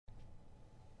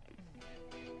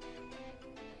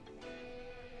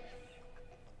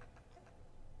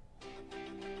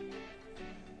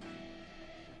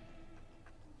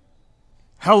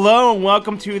Hello and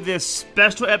welcome to this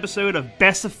special episode of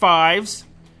Best of Fives.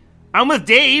 I'm with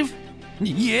Dave.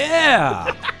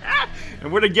 Yeah!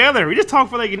 And we're together. We just talked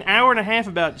for like an hour and a half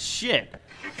about shit.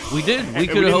 We did. We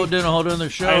could have done a whole other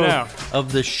show I know.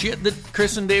 of the shit that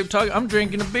Chris and Dave talk. I'm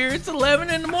drinking a beer. It's 11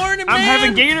 in the morning, man. I'm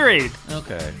having Gatorade.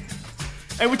 Okay.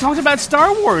 And we talked about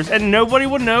Star Wars, and nobody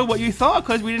would know what you thought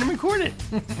because we didn't record it.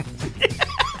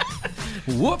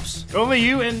 Whoops. Only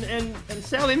you and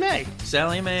Sally Mae.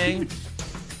 Sally Mae.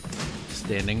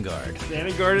 Standing guard.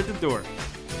 Standing guard at the door.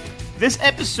 This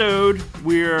episode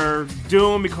we're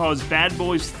doing because Bad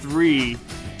Boys 3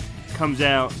 comes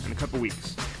out in a couple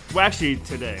weeks. Well, actually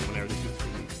today, whenever this is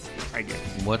released, I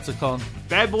guess. What's it called?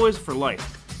 Bad Boys for Life.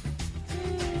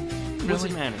 What's it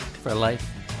Really? matter? For life?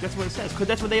 That's what it says, because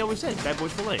that's what they always say, Bad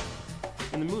Boys for Life,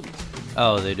 in the movies.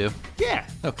 Oh, they do? Yeah.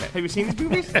 Okay. Have you seen these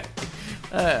movies?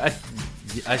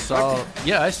 I saw...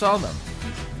 Yeah, I saw them.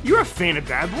 You're a fan of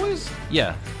Bad Boys?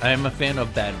 Yeah, I am a fan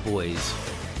of Bad Boys.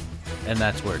 And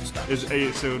that's where it stops.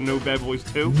 So no Bad Boys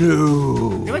 2?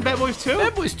 No. You like Bad Boys 2?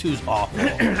 Bad Boys 2 is awful.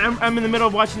 I'm in the middle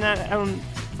of watching that on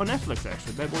Netflix,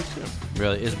 actually, Bad Boys 2.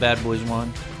 Really? Is Bad Boys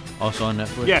 1 also on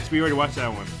Netflix? Yes, we already watched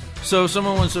that one. So if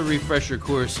someone wants to refresh your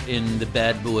course in the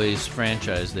Bad Boys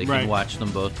franchise, they can watch them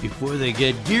both before they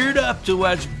get geared up to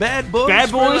watch Bad Boys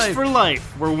Bad Boys Life. for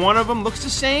Life, where one of them looks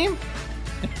the same,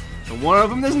 and one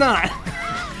of them does not.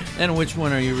 And which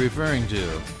one are you referring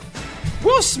to?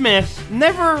 Will Smith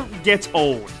never gets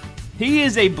old. He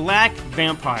is a black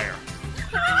vampire.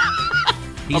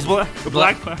 He's a black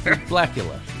vampire.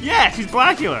 Blackula. Yes, he's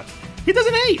Blackula. He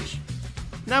doesn't age.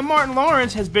 Now, Martin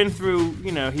Lawrence has been through,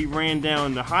 he ran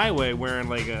down the highway wearing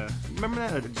like remember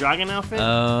that, a jogging outfit?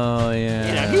 Oh,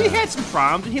 yeah. He had some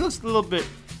problems, and he looks a little bit,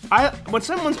 when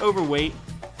someone's overweight,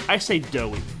 I say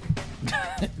doughy.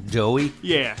 Doughy?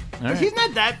 Yeah. All right. He's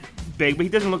not that big, but he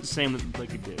doesn't look the same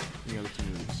like he did in the other two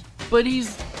movies. But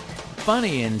he's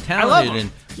funny and I love talented. him.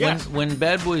 And Yes. when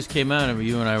Bad Boys came out, and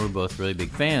you and I were both really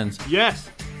big fans, Yes.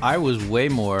 I was way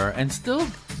more, and still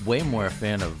way more a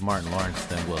fan of Martin Lawrence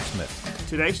than Will Smith.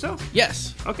 Today still?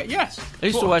 Yes. Okay, yes. I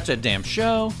used to watch that damn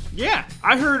show. Yeah,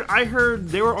 I heard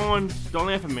they were on. Don't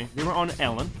laugh at me. They were on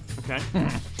Ellen. Okay,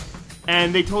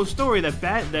 and they told a story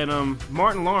that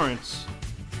Martin Lawrence,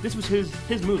 this was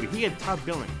his movie. He had top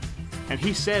billing, and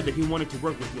he said that he wanted to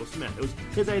work with Will Smith. It was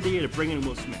his idea to bring in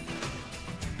Will Smith.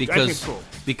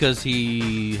 Because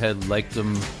he had liked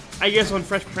them. I guess on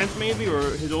Fresh Prince maybe, or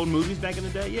his old movies back in the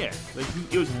day. Yeah, like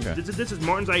it was. Okay. This is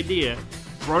Martin's idea.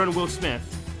 Brought in Will Smith,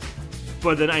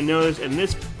 but then I noticed in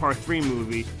this Part 3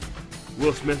 movie,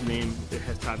 Will Smith's name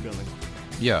has top billing.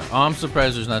 Yeah, I'm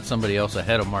surprised there's not somebody else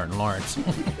ahead of Martin Lawrence.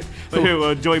 Like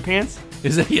who, Joey Pants?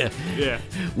 Is that yeah? Yeah.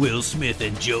 Will Smith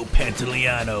and Joe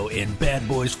Pantoliano in Bad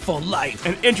Boys for Life.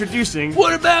 And introducing.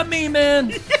 What about me,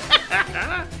 man?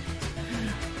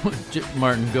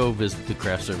 Martin, go visit the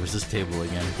craft services table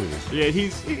again, please. Yeah,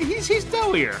 he's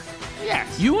doughier.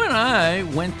 Yes. You and I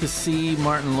went to see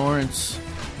Martin Lawrence.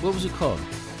 What was it called?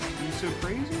 You So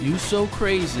Crazy? You So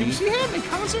Crazy. Did you see him in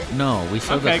concert? No, we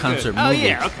saw the concert good. movie. Oh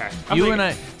yeah, okay. You and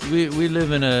I, we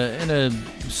live in a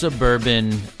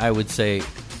suburban, I would say,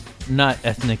 not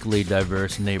ethnically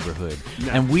diverse neighborhood,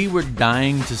 and we were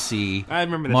dying to see I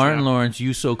remember this Martin now. Lawrence.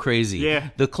 You So Crazy. Yeah.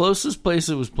 The closest place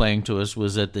it was playing to us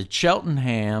was at the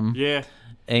Cheltenham Yeah.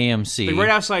 AMC, Like right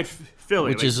outside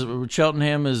Philly. which is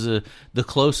Cheltenham is the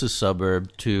closest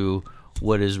suburb to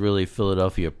what is really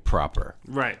Philadelphia proper.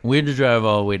 Right. We had to drive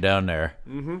all the way down there.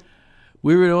 Mm-hmm.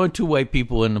 We were the only two white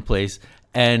people in the place,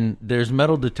 and there's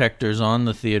metal detectors on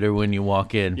the theater when you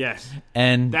walk in. Yes.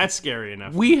 And That's scary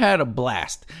enough. we had a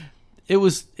blast. It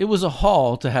was a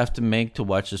haul to have to make to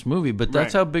watch this movie, but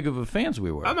that's Right. how big of a fans we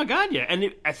were. Oh my god, yeah.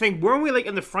 And I think, weren't we like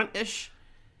in the front-ish?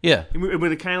 Yeah. And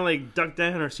we kind of like ducked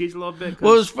down in our seats a little bit? 'cause-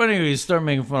 Well, it was funny when you start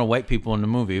making fun of white people in the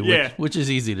movie, Yeah. which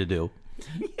is easy to do.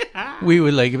 We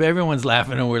were like, if everyone's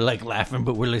laughing and we're like laughing,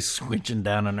 but we're like squinching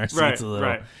down on our seats Right, a little.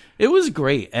 right. It was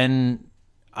great, and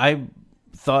I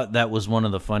thought that was one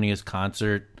of the funniest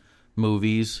concert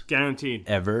movies Guaranteed.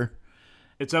 ever.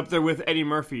 It's up there with Eddie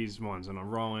Murphy's ones on a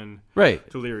Raw and Right.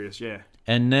 Delirious, yeah.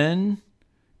 And then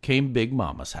came Big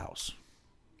Mama's House.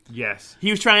 Yes.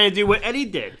 He was trying to do what Eddie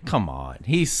did. Come on,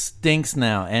 he stinks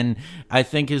now, and I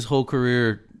think his whole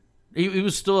career, he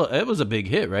was still. It was a big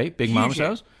hit, right? Big Mama's Huge hit.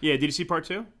 House. Yeah, did you see Part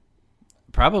 2?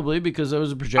 Probably because I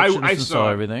was a projectionist and saw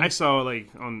everything. I saw it like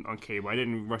on cable. I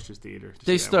didn't rush to theater.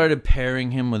 They started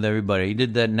pairing him with everybody. He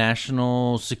did that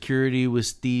National Security with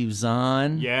Steve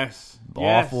Zahn. Yes.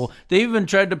 Awful. Yes. They even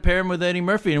tried to pair him with Eddie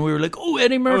Murphy, and we were like, "Oh,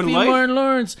 Eddie Murphy, and Martin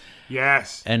Lawrence."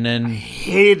 Yes. And then I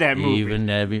hated that movie. Even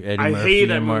Eddie Murphy. I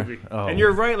hated that movie. And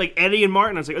you're right, like Eddie and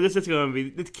Martin. I was like, "Oh,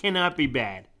 this cannot be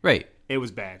bad." Right. It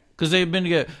was bad because they've been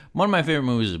together. One of my favorite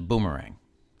movies is Boomerang.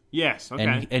 Yes.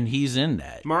 Okay. And he's in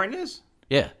that. Martin is.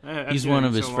 Yeah, he's one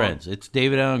of his friends. It's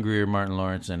David Allen Greer, Martin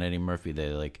Lawrence, and Eddie Murphy.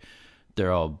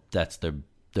 They're all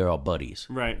buddies.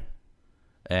 Right.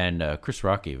 And Chris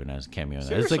Rock even has a cameo in that.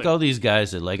 Seriously? It's like all these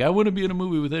guys that I want to be in a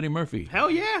movie with Eddie Murphy. Hell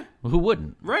yeah. Who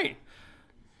wouldn't? Right.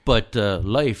 But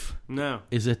Life no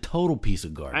is a total piece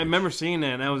of garbage. I remember seeing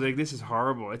that, and I was like, this is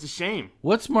horrible. It's a shame.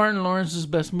 What's Martin Lawrence's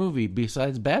best movie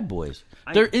besides Bad Boys?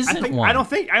 There isn't one. I don't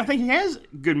think he has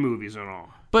good movies at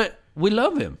all. But we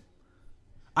love him.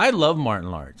 I love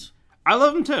Martin Lawrence. I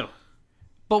love him too.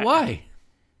 But why?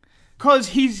 Because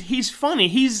he's funny.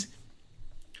 He's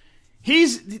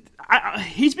because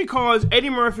Eddie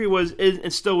Murphy is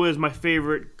and still is my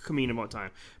favorite comedian of all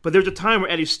time. But there's a time where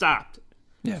Eddie stopped.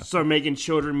 Yeah. Started making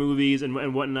children movies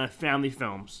and whatnot, family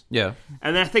films. Yeah.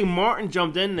 And I think Martin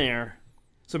jumped in there.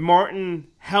 So Martin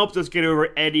helped us get over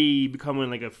Eddie becoming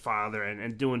like a father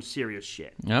and doing serious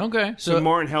shit. Okay. So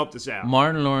Martin helped us out.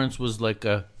 Martin Lawrence was like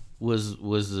our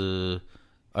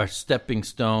stepping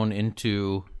stone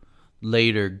into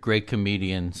later great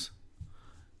comedians.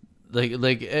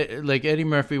 Like Eddie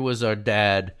Murphy was our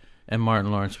dad, and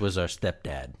Martin Lawrence was our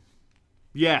stepdad.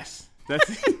 Yes,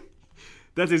 that's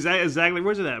exactly.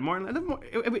 Where's it at? Martin.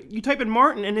 You type in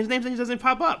Martin, and his name doesn't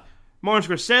pop up.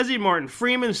 Martin Scorsese, Martin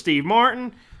Freeman, Steve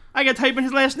Martin. I got to type in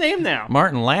his last name now.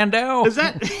 Martin Landau. Is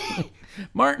that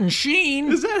Martin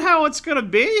Sheen? Is that how it's gonna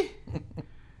be?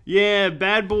 Yeah,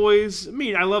 Bad Boys. I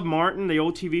mean, I love Martin, the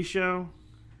old TV show.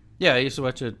 Yeah, I used to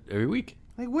watch it every week.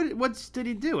 Like, what did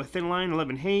he do? A Thin Line,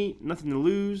 11 Hate, Nothing to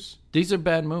Lose. These are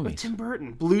bad movies. But Tim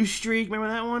Burton, Blue Streak.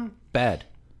 Remember that one? Bad.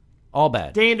 All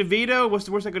bad. Danny DeVito, what's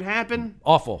the worst that could happen?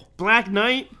 Awful. Black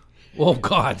Knight. Oh,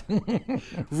 God.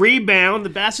 Rebound, the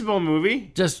basketball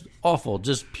movie. Just awful.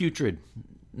 Just putrid.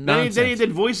 Nonsense. Then he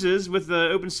did voices with the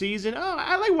Open Season. Oh,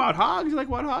 I like Wild Hogs. You like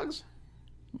Wild Hogs?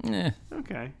 Yeah.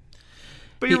 Okay.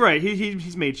 But you're right.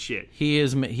 He's made shit. He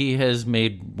has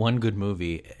made one good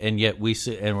movie, and yet we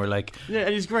sit and we're like, yeah,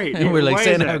 he's great. And we're like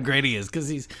saying how great he is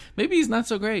because maybe he's not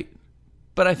so great,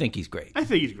 but I think he's great. I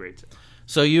think he's great too.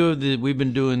 So we've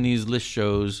been doing these list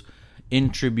shows in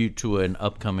tribute to an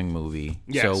upcoming movie.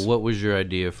 Yes. So what was your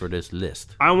idea for this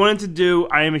list? I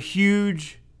am a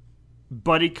huge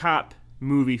buddy cop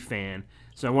movie fan,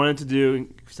 so I wanted to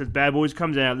do, since Bad Boys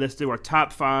comes out, let's do our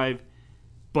top 5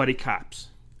 buddy cops.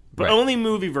 But only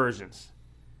movie versions,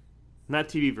 not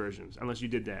TV versions, unless you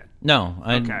did that. No,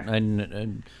 I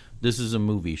this is a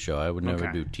movie show. I would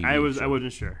never do TV. I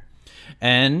wasn't sure.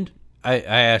 And I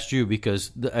asked you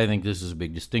because I think this is a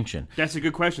big distinction. That's a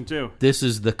good question too. This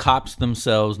is the cops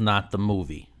themselves, not the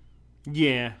movie.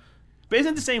 Yeah, but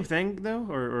isn't it the same thing though?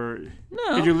 Or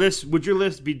no? Would your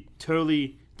list be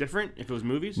totally different if it was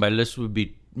movies? My list would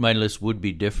be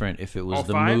different if it was all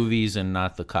the 5? movies and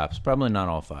not the cops. Probably not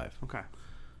all 5. Okay.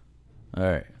 All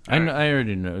right. I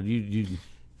already know. You.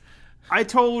 I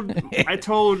told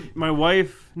my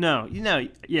wife,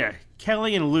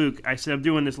 Kelly and Luke, I said, I'm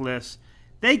doing this list.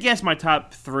 They guessed my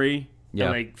top 3 in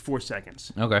like 4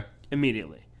 seconds. Okay.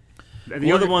 Immediately.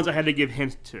 The other ones I had to give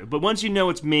hints to. But once you know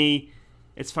it's me,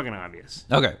 it's fucking obvious.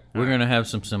 Okay. We're going to have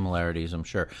some similarities, I'm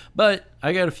sure. But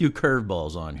I got a few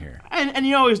curveballs on here. And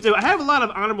you always do. I have a lot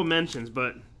of honorable mentions,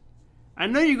 but I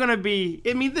know you're going to be...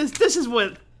 I mean, this is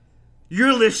what...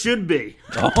 your list should be.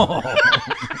 Oh.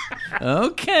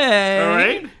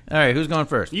 Okay. All right. Who's going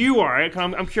first? You are.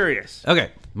 I'm curious.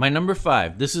 Okay. My number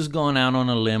 5. This is going out on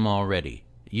a limb already.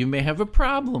 You may have a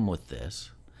problem with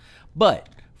this, but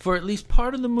for at least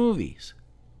part of the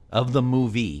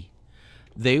movie,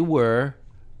 they were,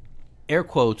 air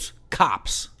quotes,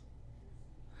 cops.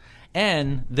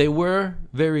 And they were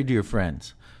very dear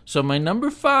friends. So my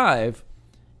number 5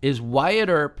 is Wyatt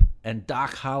Earp and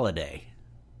Doc Holliday.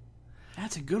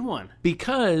 That's a good one.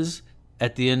 Because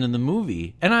at the end of the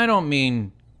movie, and I don't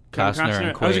mean Costner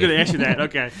and Quaid. I was going to ask you that.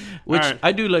 Okay. Which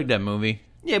I do like that movie.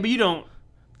 Yeah, but you don't.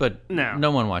 But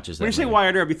no one watches that When you say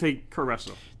Wyatt Earp, you think Kurt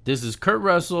Russell. This is Kurt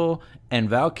Russell and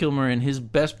Val Kilmer in his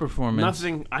best performance.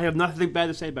 I have nothing bad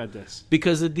to say about this.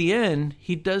 Because at the end,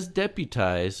 he does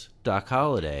deputize Doc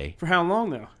Holliday. For how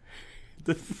long, though?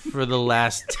 for the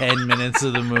last 10 minutes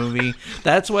of the movie.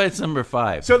 That's why it's number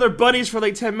 5. So they're buddies for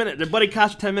like 10 minutes. They're buddy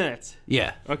cops for 10 minutes.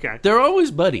 Yeah. Okay. They're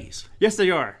always buddies. Yes,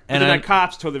 they are. But And they're I- not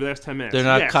cops till the last 10 minutes. They're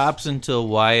not Yes. cops until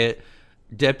Wyatt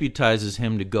deputizes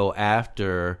him to go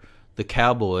after the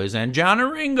Cowboys and John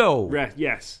and Ringo. Right,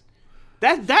 yes.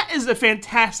 That is a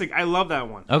fantastic. I love that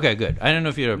one. Okay, good. I don't know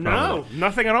if you had a problem with No,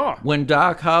 nothing at all. it. When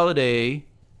Doc Holliday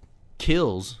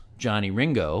kills Johnny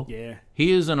Ringo, Yeah.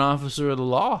 he is an officer of the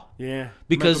law. Yeah.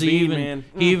 Because Michael he Biehn, even man.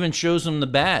 he even shows him the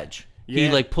badge. He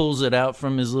Yeah. like pulls it out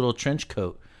from his little trench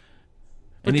coat.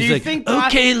 And do he's you like, think Doc-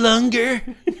 "Okay, Lunger."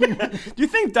 Do you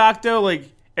think Doc, though,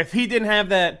 like, if he didn't have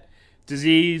that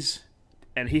disease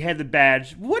and he had the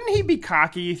badge, wouldn't he be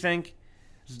cocky, you think?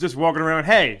 Just walking around,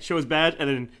 hey, show his badge and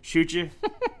then shoot you?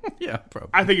 Yeah,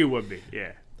 probably. I think it would be,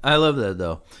 yeah. I love that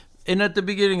though. And at the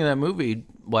beginning of that movie,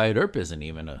 Wyatt Earp isn't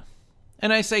even a,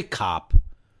 and I say cop.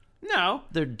 No.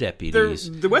 They're They're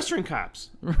deputies, the Western cops.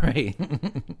 right?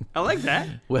 I like that.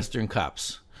 Western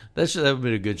cops. That would have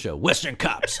been a good show. Western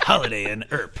cops, Holiday and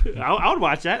Earp. I would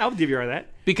watch that. I would DVR that.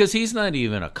 Because he's not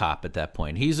even a cop at that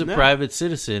point. He's a No. private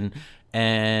citizen.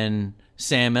 And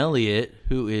Sam Elliott,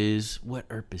 who is, what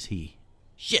Earp is he?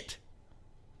 Shit.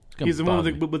 It's gonna He's the one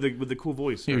bother with me. the cool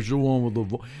voice. He's the one with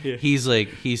the Yeah. He's like,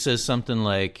 he says something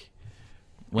like,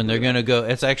 when they're gonna go,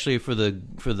 it's actually for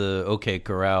the OK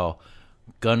Corral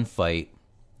gunfight.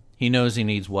 He knows he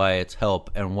needs Wyatt's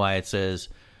help, and Wyatt says,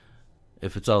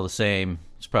 if it's all the same,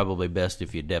 it's probably best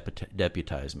if you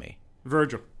deputize me.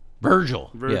 Virgil. Virgil.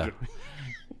 Virgil. Yeah.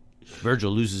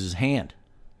 Virgil loses his hand.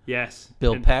 Yes.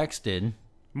 Bill And Paxton.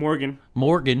 Morgan.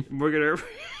 Morgan. Earp.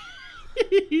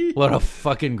 What a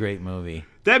fucking great movie.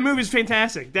 That movie's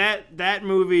fantastic. That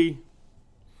movie.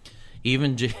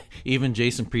 Even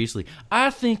Jason Priestley. I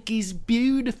think he's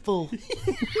beautiful.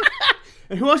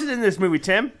 And who else is in this movie,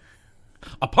 Tim?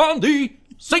 Upon thee,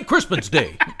 St. Crispin's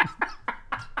Day.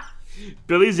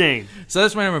 Billy Zane. So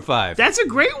that's my number 5. That's a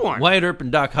great one. Wyatt Earp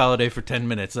and Doc Holliday for 10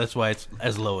 minutes. That's why it's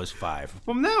as low as 5.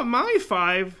 Well, now my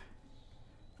five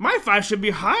should be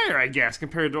higher, I guess,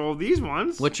 compared to all these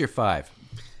ones. What's your 5?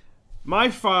 My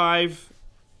 5,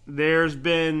 there's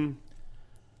been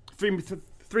three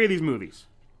of these movies.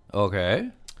 Okay.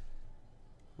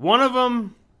 One of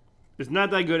them is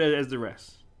not that good as the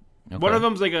rest. Okay. One of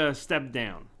them's like a step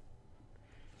down.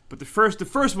 But the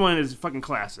first one is fucking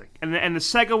classic, and the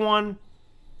second one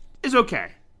is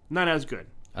okay, not as good.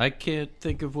 I can't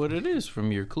think of what it is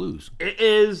from your clues. It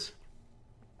is.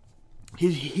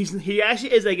 He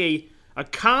actually is like a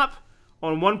cop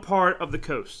on one part of the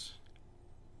coast.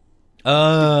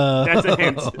 That's a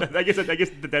hint. I guess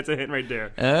that's a hint right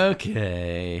there.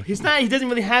 Okay. He's not. He doesn't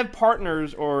really have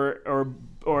partners or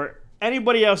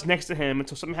anybody else next to him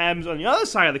until something happens on the other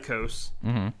side of the coast.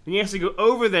 Mm-hmm. And he has to go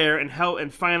over there and help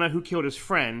and find out who killed his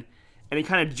friend. And he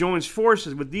kind of joins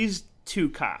forces with these two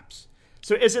cops.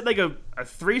 So is it like a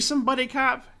threesome buddy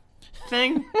cop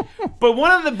thing? But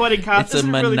one of the buddy cops It's a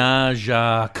isn't really. menage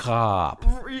a cop.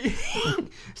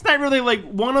 It's not really like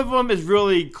one of them is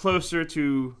really closer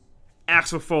to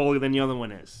Axel Foley than the other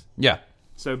one is. Yeah.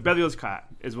 So Beverly Hills Cop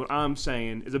is what I'm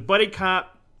saying. Is a buddy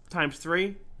cop times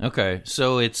 3 Okay.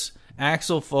 So it's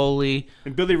Axel Foley,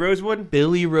 and Billy Rosewood,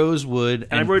 Billy Rosewood,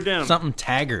 and I wrote it down. something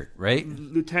Taggart, right?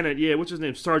 Lieutenant. Yeah, what's his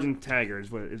name? Sergeant Taggart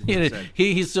is what it He, said.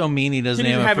 he's so mean he doesn't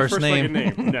He didn't have a have first second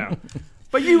name. No.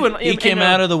 But you and He came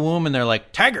out of the womb and they're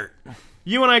like, Taggart.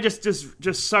 you and I just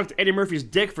sucked Eddie Murphy's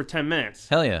dick for 10 minutes.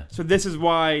 Hell yeah. So this is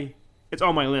why it's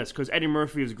on my list, because Eddie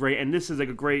Murphy is great, and this is like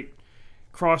a great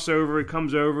crossover. It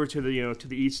comes over to the to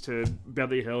the east to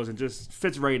Beverly Hills and just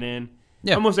fits right in.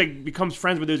 Yeah. Almost like becomes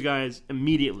friends with those guys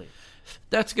immediately.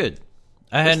 That's good.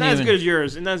 I It's hadn't not even. as good as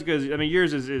yours, and not as good as, I mean,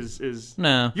 yours is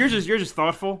No. yours is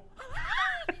thoughtful.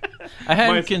 I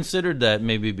hadn't my- considered that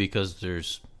maybe because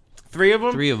there's 3 of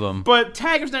them. 3 of them. But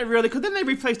Taggart's not really, because then they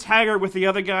replaced Taggart with the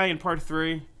other guy in part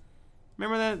 3.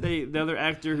 Remember that? The other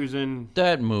actor who's in...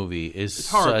 That movie is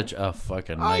horrible. such a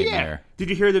fucking Oh, yeah. nightmare.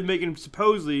 Did you hear them making,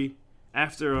 supposedly,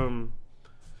 after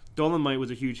Dolomite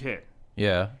was a huge hit,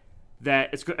 Yeah.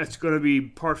 that it's going to be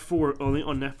part 4 only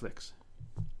on Netflix?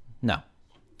 No.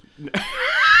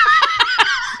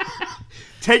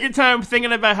 Take your time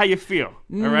thinking about how you feel,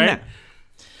 all right?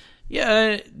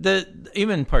 Yeah,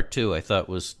 even part 2 I thought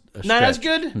was a Not as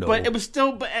stretch. good, No. but it was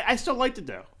still... But I still liked it,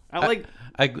 though.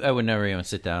 I would never even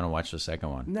sit down and watch the second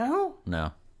one. No?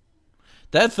 No.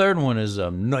 That third one is a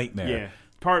nightmare. Yeah.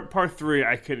 Part 3,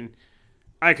 I could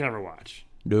never watch.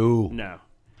 No. No.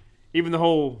 Even the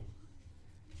whole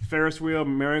Ferris wheel,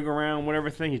 merry-go-round,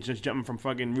 whatever thing, he's just jumping from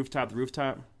fucking rooftop to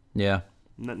rooftop. Yeah.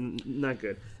 Not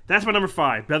good. That's my number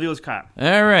 5, Beverly Hills Cop.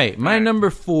 All right. My right. number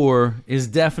 4 is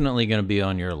definitely going to be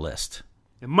on your list.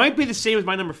 It might be the same as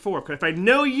my number 4, because if I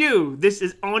know you, this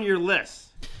is on your list.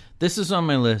 This is on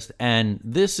my list, and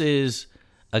this is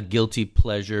a guilty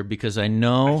pleasure because I I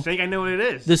know think I know what it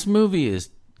is. this movie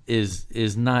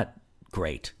is not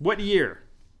great. What year?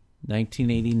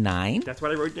 1989. That's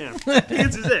what I wrote down. I think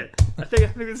this is it. I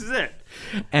think this is it.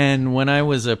 And when I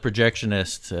was a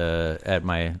projectionist at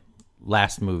my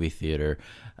last movie theater,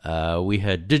 we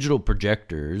had digital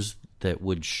projectors that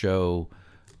would show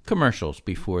commercials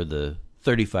before the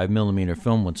 35 millimeter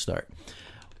film would start.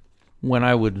 When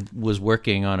I was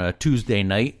working on a Tuesday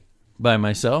night by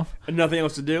myself, And nothing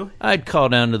else to do? I'd call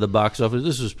down to the box office.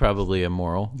 This was probably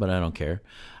immoral, but I don't care.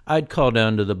 I'd call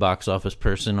down to the box office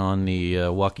person on the Are you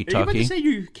about walkie-talkie. to say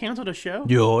you canceled a show?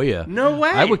 Oh, yeah. No way.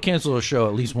 I would cancel a show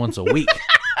at least once a week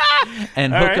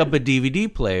and hook right. up a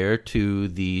DVD player to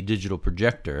the digital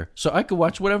projector so I could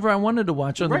watch whatever I wanted to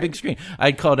watch on the Right. big screen.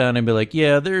 I'd call down and be like,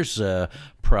 yeah, there's a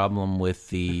problem with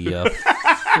the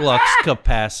flux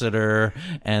capacitor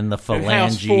and the House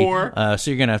phalange. 4.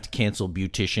 So you're going to have to cancel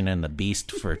Beautician and the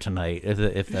Beast for tonight,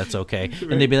 if that's okay.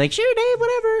 And they'd be like, sure, Dave,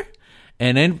 whatever.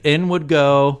 And in would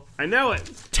go I know it.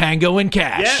 Tango and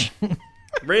Cash. Yeah.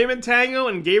 Raymond Tango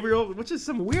and Gabriel, which is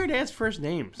some weird-ass first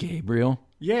names. Gabriel.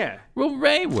 Yeah. Well,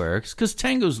 Ray works because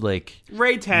Tango's like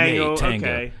Ray Tango, Ray Tango.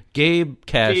 okay. Gabe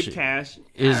Cash Gabe Cash.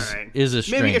 is All right. is a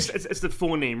strange. Maybe it's the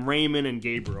full name, Raymond and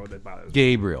Gabriel, that bothers me.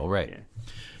 Gabriel, right?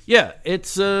 Yeah,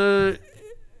 it's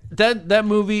that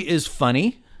movie is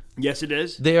funny. Yes, it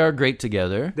is. They are great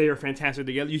together, They are fantastic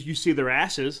together. You see their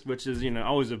asses, which is,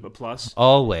 always a plus.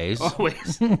 always.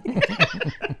 Always.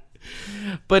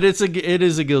 But it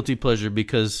is a guilty pleasure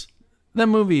because that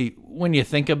movie, when you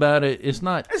think about it, It's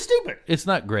stupid. it's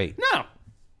not great. No.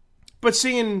 But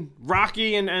seeing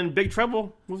Rocky and Big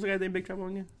Trouble, what was the guy named Big Trouble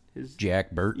again?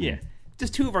 Jack Burton. Yeah.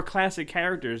 Just two of our classic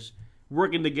characters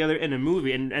working together in a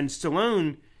movie. And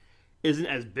Stallone isn't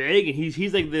as big, and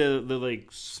he's like the like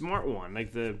smart one,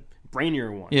 like the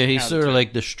brainier one. Yeah, he's out sort of two.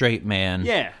 like the straight man.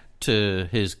 Yeah. To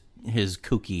his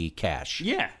kooky Cash.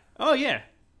 Yeah. Oh, yeah.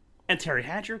 And Terry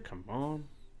Hatcher, come on.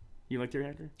 You like Terry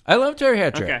Hatcher? I love Terry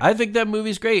Hatcher. Okay. I think that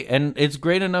movie's great, and it's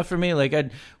great enough for me. Like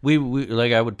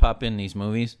I would pop in these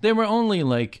movies. They were only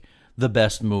like the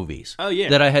best movies. Oh, yeah.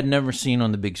 That I had never seen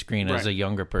on the big screen as Right. a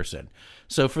younger person.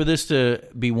 So for this to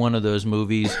be one of those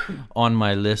movies on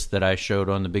my list that I showed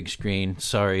on the big screen,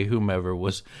 sorry, whomever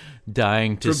was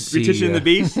dying to see. Beautician and the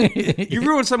Beast? You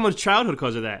ruined someone's childhood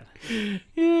because of that.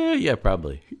 Yeah,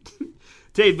 probably.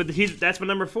 Dave, but that's my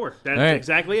number 4. That's All right.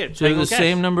 exactly it. So Tango the and Cash.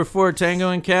 same number 4, Tango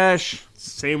and Cash.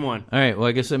 Same one. All right. Well,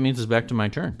 I guess that means it's back to my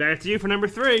turn. Back to you for number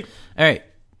 3. All right.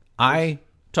 I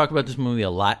talk about this movie a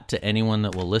lot to anyone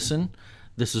that will listen.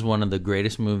 This is one of the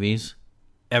greatest movies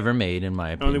ever made, in my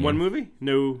opinion. Only one movie?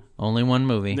 No Only one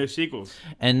movie. sequels.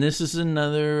 And this is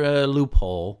another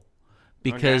loophole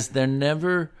because Okay. they're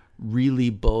never really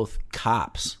both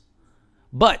cops.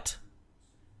 But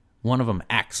one of them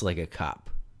acts like a cop.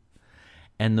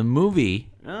 And the movie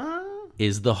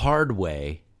is The Hard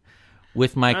Way,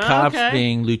 with my cops Okay.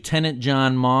 being Lieutenant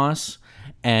John Moss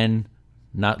and,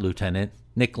 not Lieutenant,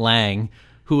 Nick Lang,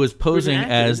 who was posing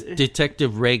actor. as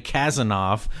Detective Ray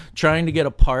Kazanoff, trying to get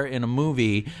a part in a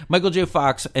movie. Michael J.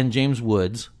 Fox and James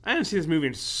Woods. I haven't seen this movie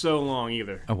in so long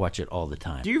either. I watch it all the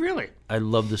time. Do you really? I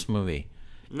love this movie.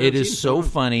 Never It seen is it. so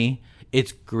funny.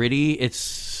 It's gritty.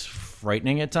 It's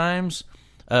frightening at times.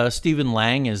 Stephen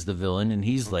Lang is the villain, and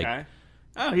he's like, Okay.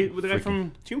 Oh, he the guy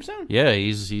from Tombstone? yeah,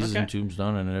 he's Okay. in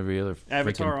Tombstone and every other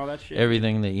Avatar, freaking- all that shit.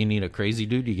 Everything that you need a crazy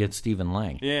dude, you get Stephen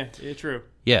Lang. Yeah, true.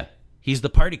 Yeah, he's the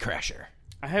party crasher,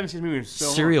 I haven't seen this movie in so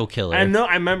long. serial killer. I know.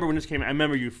 I remember when this came out. I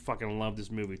remember you fucking loved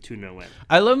this movie to no end.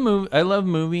 I love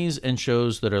movies and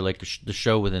shows that are like the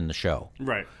show within the show.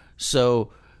 Right.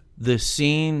 So the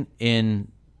scene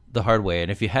in The Hard Way, and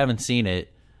if you haven't seen it,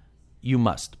 you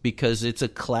must, because it's a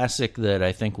classic that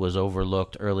I think was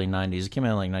overlooked early 90s. It came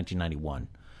out in like 1991.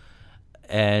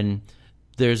 And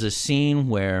there's a scene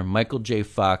where Michael J.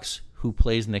 Fox, who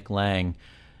plays Nick Lang,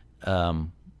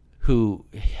 who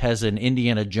has an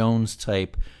Indiana Jones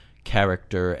type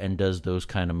character and does those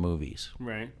kind of movies.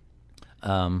 Right.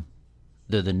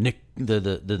 They're the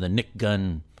Nick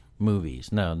Gunn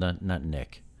movies. No, not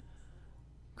Nick.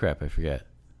 Crap, I forget.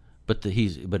 But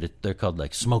they're called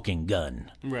like Smoking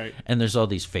Gun. Right. And there's all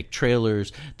these fake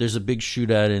trailers. There's a big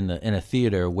shootout in a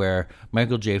theater where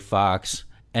Michael J. Fox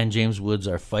and James Woods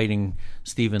are fighting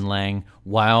Stephen Lang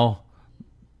while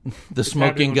the Smoking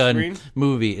happening on Gun screen?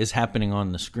 movie is happening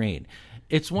on the screen.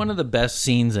 It's one of the best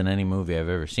scenes in any movie I've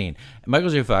ever seen. Michael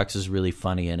J. Fox is really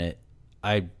funny in it.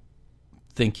 I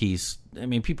think he's. I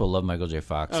mean, people love Michael J.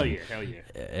 Fox. Oh and, yeah, hell yeah.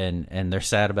 And they're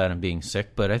sad about him being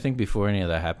sick. But I think before any of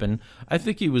that happened, I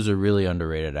think he was a really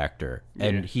underrated actor,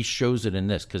 and he shows it in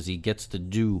this because he gets to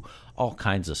do all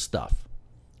kinds of stuff.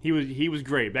 He was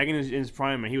great back in his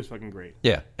prime, man. He was fucking great.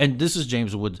 Yeah, and this is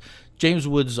James Woods. James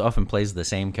Woods often plays the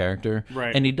same character,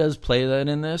 right? And he does play that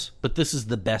in this, but this is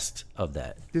the best of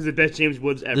that. This is the best James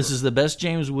Woods ever. This is the best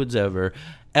James Woods ever.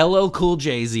 LL Cool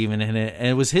J's even in it, and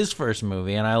it was his first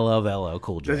movie, and I love LL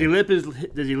Cool J. Does he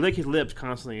lick his lips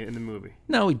constantly in the movie?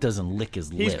 No, he doesn't lick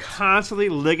his lips. He's constantly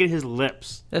licking his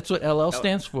lips. That's what LL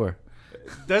stands for.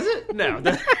 Does it? No.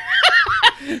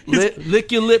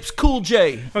 Lick your lips, Cool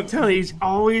J. I'm telling you,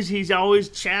 he's always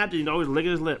chapped and he's always licking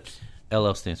his lips.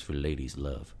 LL stands for ladies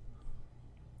love.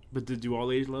 But do all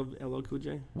ladies love LL Cool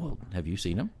J? Well, have you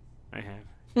seen him? I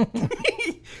have.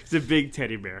 He's a big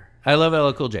teddy bear. I love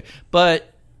LL Cool J,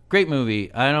 but great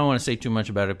movie. I don't want to say too much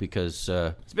about it because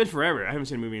it's been forever. I haven't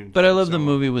seen a movie in. But I love the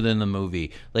movie within the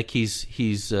movie. Like he's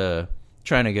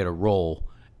trying to get a role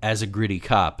as a gritty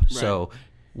cop, right. So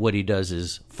what he does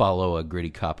is follow a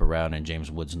gritty cop around, and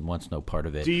James Woods wants no part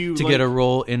of it. Get a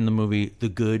role in the movie The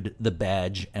Good, the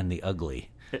Badge, and the Ugly.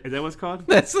 Is that what it's called?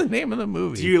 That's the name of the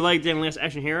movie. Do you like Dan Last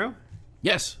Action Hero?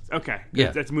 Yes. Okay.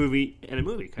 Yeah. That's a movie and a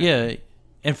movie. Yeah.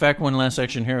 In fact, when Last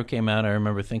Action Hero came out, I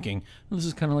remember thinking, well, this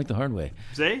is kind of like The Hard Way.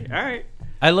 See? All right.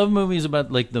 I love movies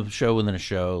about like the show within a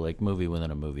show, like movie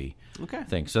within a movie. Okay.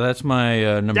 Thing. So that's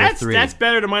my number 3. That's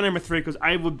better than my number 3 because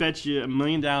I would bet you $1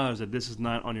 million that this is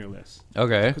not on your list.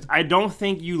 Okay. I don't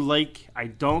think you like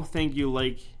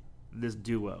this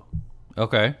duo.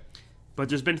 Okay. But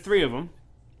there's been 3 of them.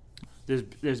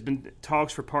 There's been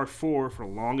talks for part 4 for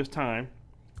the longest time.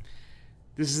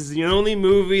 This is the only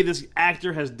movie this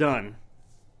actor has done.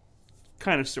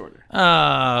 Kind of, sort of.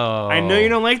 Oh. I know you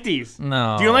don't like these.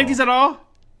 No. Do you like these at all?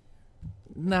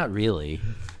 Not really.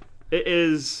 It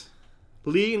is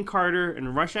Lee and Carter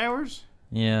in Rush Hours.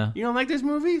 Yeah. You don't like these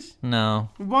movies? No.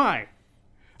 Why?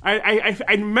 I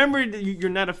remember that you're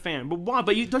not a fan, but why?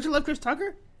 But don't you love Chris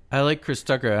Tucker? I like Chris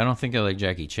Tucker. I don't think I like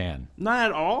Jackie Chan. Not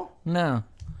at all? No.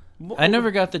 I never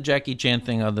got the Jackie Chan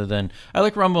thing other than I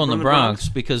like Rumble in the Bronx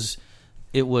because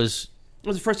it was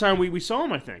the first time we saw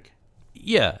him, I think.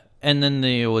 Yeah. And then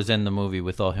it was in the movie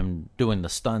with all him doing the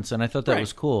stunts, and I thought that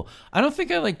was cool. I don't think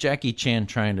I like Jackie Chan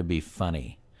trying to be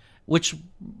funny, which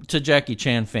to Jackie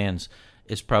Chan fans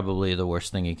is probably the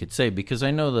worst thing he could say because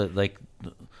I know that like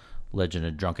Legend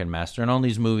of Drunken Master and all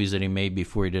these movies that he made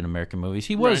before he did American movies,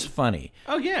 he was funny.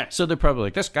 Oh, yeah. So they're probably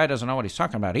like, this guy doesn't know what he's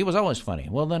talking about. He was always funny.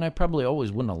 Well, then I probably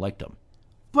always wouldn't have liked him.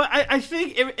 But I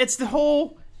think it's the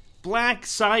whole black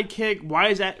sidekick,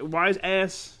 wise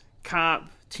ass cop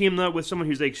teamed up with someone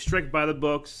who's like strict by the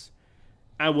books.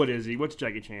 What is he? What's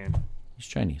Jackie Chan? He's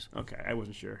Chinese. Okay, I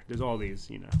wasn't sure. There's all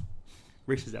these,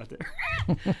 races out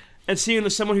there. And seeing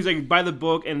someone who's like by the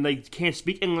book and like can't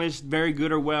speak English very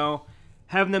good or well,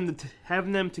 having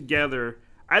them together.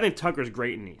 I think Tucker's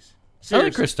great in these. Seriously. I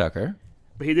like Chris Tucker,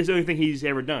 but this is the only thing he's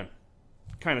ever done,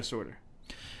 kind of, sort of,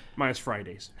 minus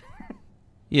Fridays.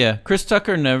 Yeah, Chris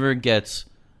Tucker never gets.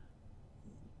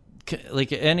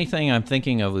 Like anything I'm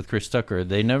thinking of with Chris Tucker,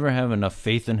 they never have enough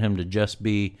faith in him to just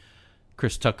be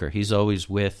Chris Tucker. He's always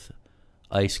with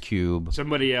Ice Cube.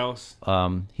 Somebody else.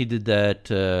 He did that,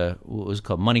 what was it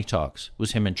called? Money Talks. It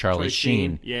was him and Charlie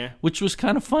Sheen. Yeah. Which was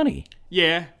kind of funny.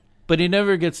 Yeah. But he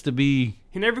never gets to be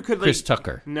he never could, Chris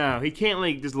Tucker. No, he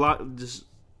can't just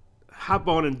hop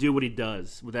on and do what he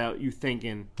does without you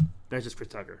thinking that's just Chris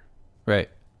Tucker. Right.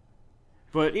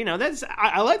 But that's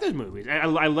I like those movies. I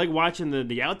like watching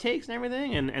the outtakes and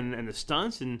everything, and the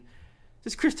stunts, and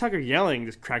just Chris Tucker yelling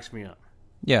just cracks me up.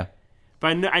 Yeah.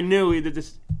 But I know that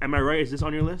this. Am I right? Is this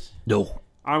on your list? No.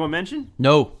 Honorable mention?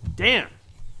 No. Damn.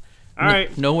 All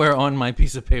right. Nowhere on my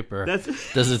piece of paper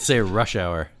does it say Rush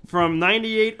Hour. From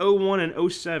 98, 01,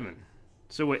 and 07.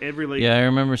 So what every Yeah, I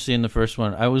remember seeing the first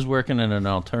one. I was working in an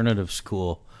alternative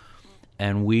school,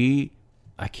 and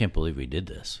I can't believe we did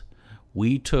this.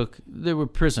 They were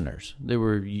prisoners. It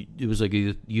was like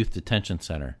a youth detention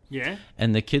center. Yeah.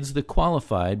 And the kids that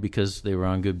qualified because they were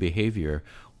on good behavior,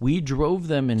 we drove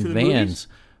them in vans movies?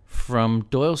 From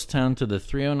Doylestown to the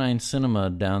 309 Cinema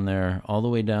down there, all the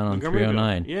way down on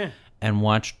 309. Yeah. And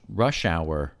watched Rush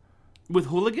Hour. With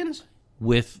hooligans?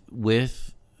 With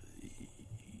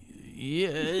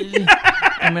yeah.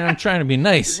 I mean, I'm trying to be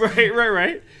nice.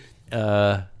 Right.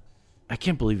 I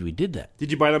can't believe we did that.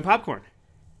 Did you buy them popcorn?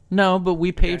 No, but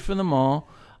we paid for them all.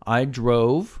 I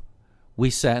drove. We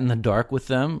sat in the dark with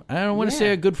them. I don't want to say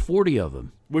a good 40 of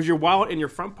them. Was your wallet in your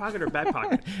front pocket or back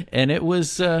pocket? And it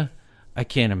was, I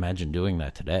can't imagine doing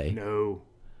that today. No.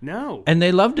 No. And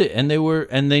they loved it, and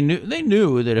they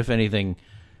knew that if anything,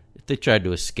 if they tried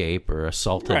to escape or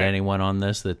assaulted Right. anyone on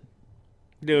this, that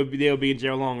They'll be in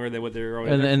jail longer than what they're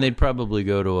already. and they'd probably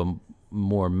go to a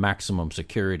more maximum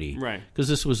security, Right. Because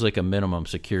this was like a minimum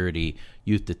security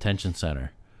youth detention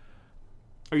center.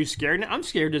 Are you scared now? I'm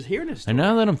scared just hearing this. And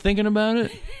now that I'm thinking about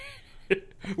it,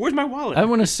 Where's my wallet? I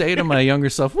want to say to my younger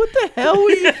self, "What the hell were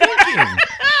you thinking?"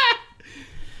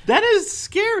 That is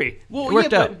scary. Well, It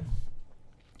worked out. but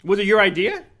was it your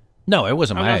idea? No, it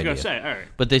wasn't my I was idea. going to say, all right.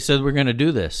 But they said we're going to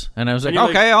do this, and I was like, And you're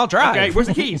 "Okay, like, I'll drive." Okay, where's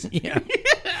the keys? Yeah.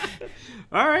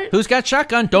 All right. Who's got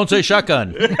shotgun? Don't say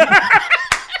shotgun.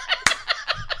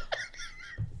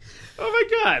 Oh my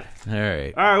God. All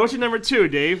right. All right. What's your number 2,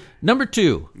 Dave? Number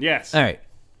 2. Yes. All right.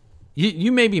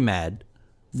 You may be mad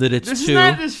that it's This 2. is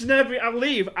not this snappy. I'll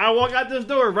leave. I'll walk out this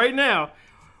door right now.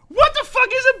 What the fuck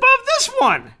is above this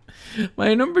one?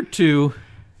 My number 2.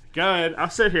 Go ahead. I'll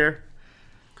sit here.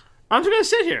 I'm just gonna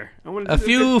sit here. A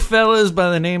few fellas by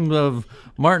the name of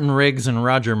Martin Riggs and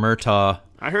Roger Murtaugh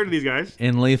I heard of these guys.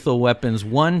 in Lethal Weapons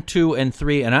 1, 2, and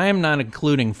 3, and I am not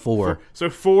including 4. So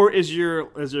 4 is your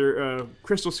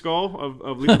Crystal Skull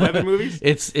of Lethal Weapon movies.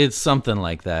 It's something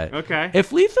like that. Okay.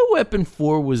 If Lethal Weapon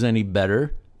 4 was any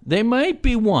better, they might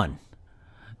be 1.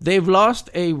 They've lost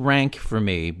a rank for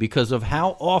me because of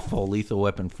how awful Lethal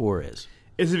Weapon 4 is.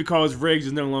 Is it because Riggs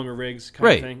is no longer Riggs kind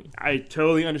Right. of thing? I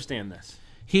totally understand this.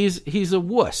 He's a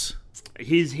wuss.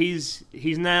 He's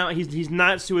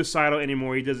not suicidal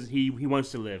anymore. He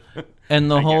wants to live. And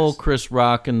the I whole guess. Chris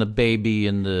Rock and the baby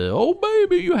and the oh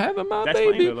baby, you having my That's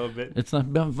funny baby. a little bit. It's not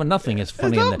for nothing. It's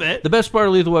funny. little in that. bit. The best part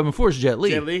of Lethal Weapon 4 is Jet Li.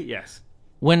 Jet Li, yes.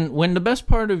 When the best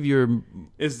part of your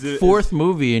Is the fourth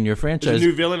movie in your is the franchise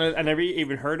new villain I never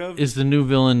even heard of? is the new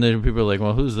villain that people are like,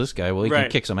 well, who's this guy? Well, he can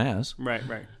Right. kick some ass. Right.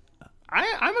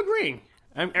 I'm agreeing.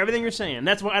 Everything you're saying.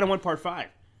 That's why I don't want part 5.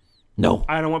 No,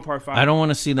 I don't want part 5. I don't want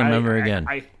to see them ever again.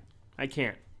 I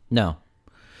can't. No.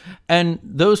 And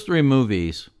those 3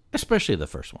 movies, especially the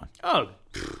first one. Oh,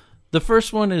 The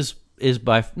first one is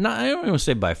by not I don't even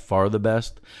say by far the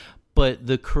best, but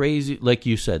the crazy, like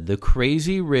you said, the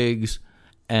crazy Riggs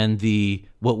and the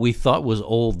what we thought was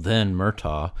old then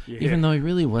Murtaugh, even though he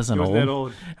really wasn't wasn't old. that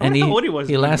old. I And wonder how old he was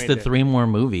he when he made lasted that. 3 more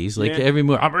movies. Like Yeah. every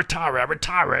movie, I'm retire.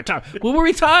 Well, we'll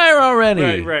retire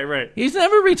already. right. He's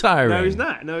never retiring. No,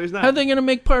 he's not. How are they going to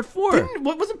make part 4?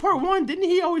 What wasn't part 1? Didn't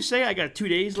he always say I got 2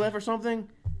 days left or something?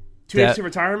 2 days That- to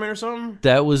retirement or something?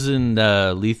 That was in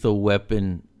Lethal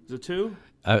Weapon. Is it 2?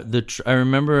 I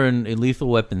remember in Lethal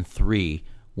Weapon 3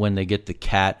 when they get the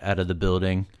cat out of the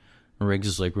building. And Riggs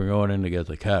is like, we're going in to get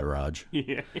the cat, Raj.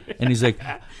 Yeah. And he's like,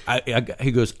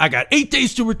 he goes, I got 8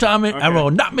 days to retirement. I Okay.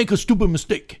 will not make a stupid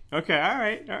mistake. Okay. All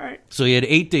right. So he had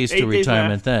 8 days 8 to days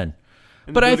retirement left. then.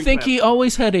 And But the I building think collapsed. he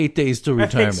always had 8 days to I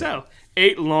retirement. think so.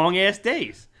 8 long ass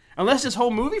days. Unless this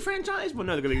whole movie franchise. Well,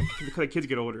 no, because the kids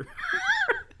get older.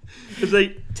 It's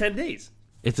like 10 days.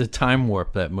 It's a time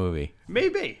warp, that movie.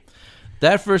 Maybe.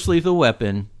 That first Lethal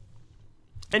Weapon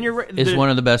And you're right. is one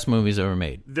of the best movies ever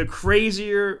made. The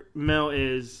crazier Mel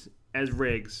is as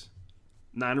Riggs.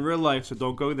 Not in real life, so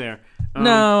don't go there.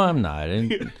 No, I'm not.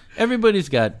 And everybody's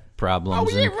got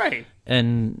problems. Oh, yeah, and- right.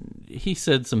 And he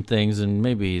said some things, and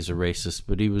maybe he's a racist,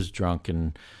 but he was drunk,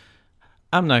 and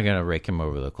I'm not going to rake him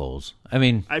over the coals. I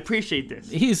mean, I appreciate this.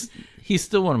 he's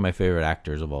still one of my favorite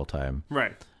actors of all time.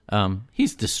 Right.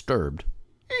 He's disturbed,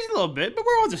 He's a little bit, but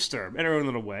we're all disturbed in our own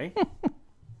little way.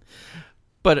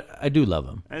 but I do love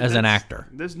him And as an that's- actor.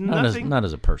 there's not nothing-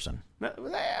 as a person. I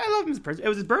love him as a person. It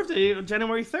was his birthday on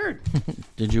January 3rd.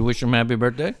 Did you wish him happy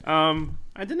birthday?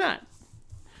 I did not.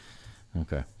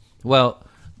 Okay. Well,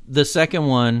 the second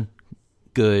one,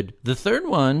 good. The third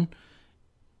one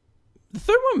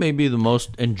may be the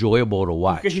most enjoyable to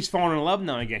watch. Because he's falling in love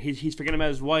now again. He's forgetting about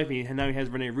his wife, and now he has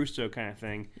Rene Russo kind of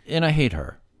thing. And I hate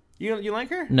her. You like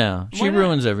her? No, she Why not?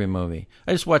 ruins every movie.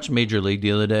 I just watched Major League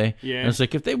the other day. Yeah. And it's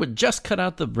like, if they would just cut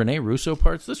out the Rene Russo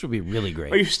parts, this would be really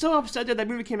great. Are you still upset that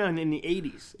movie came out in the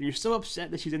 80s? You're still upset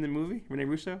that she's in the movie, Rene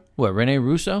Russo? What, Rene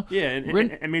Russo? Yeah, and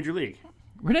Ren- Major League.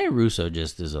 Rene Russo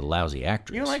just is a lousy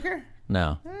actress. You don't like her?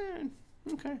 No.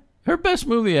 Okay. Her best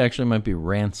movie actually might be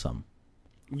Ransom.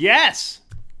 Yes!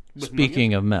 With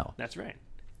Speaking of Mel. That's right.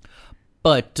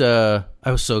 But I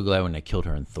was so glad when they killed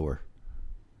her in Thor.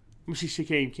 Well, she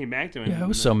came back to him. Yeah, I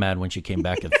was so mad when she came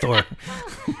back in Thor.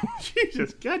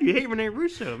 Jesus, God, you hate Rene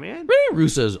Russo, man. Rene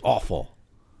Russo's awful.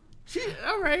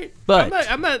 All right. But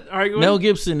I'm not arguing. Mel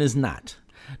Gibson is not.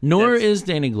 Nor That's- is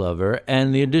Danny Glover.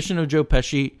 And the addition of Joe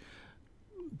Pesci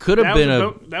could have been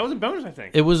that was a bonus, I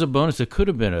think. It was a bonus. It could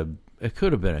have been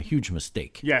a huge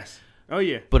mistake. Yes. Oh,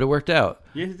 yeah. But it worked out.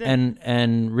 Yes, it did.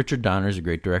 And Richard Donner's a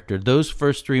great director. Those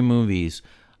first 3 movies,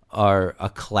 are a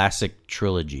classic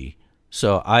trilogy.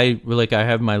 So I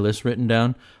have my list written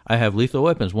down. I have Lethal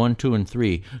Weapons 1, 2, and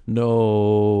 3.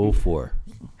 No 4.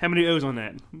 How many O's on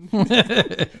that?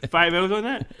 5 O's on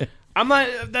that? I'm not.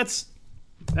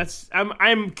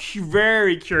 I'm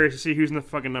very curious to see who's in the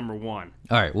fucking number 1.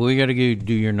 All right. Well, we got to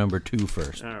do your number 2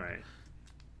 first. All right.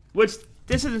 Which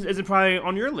this isn't probably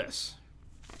on your list.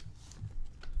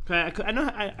 I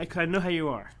know how you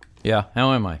are. Yeah.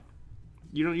 How am I?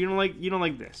 You don't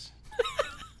like this.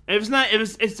 If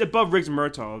it's above Riggs and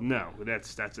Murtaugh. No,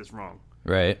 that's just wrong.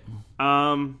 Right.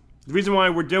 The reason why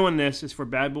we're doing this is for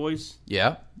Bad Boys.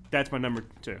 Yeah. That's my number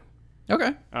 2.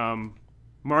 Okay.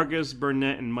 Marcus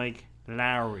Burnett and Mike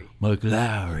Lowry. Mike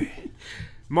Lowry.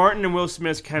 Martin and Will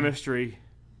Smith's chemistry,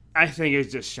 I think, it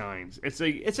just shines. It's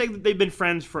like they've been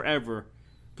friends forever,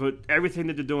 but everything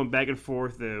that they're doing back and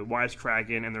forth, the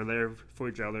wisecracking, and they're there for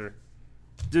each other.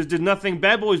 There's nothing.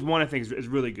 Bad Boys 1, I think, is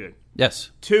really good.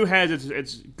 Yes. 2 has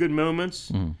its good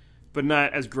moments, but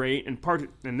not as great.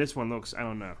 And this one looks, I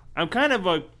don't know. I'm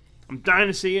dying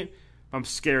to see it. I'm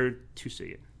scared to see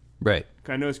it. Right.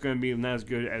 I know it's going to be not as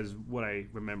good as what I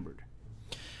remembered.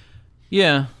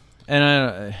 Yeah,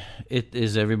 and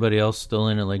is everybody else still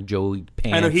in it? Like Joey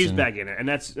Pants? I know he's back in it, and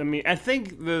that's. I mean, I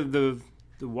think the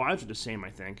wives are the same. I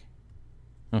think.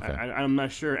 Okay. I'm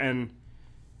not sure. And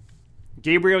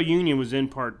Gabrielle Union was in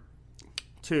part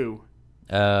 2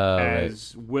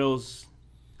 as Will's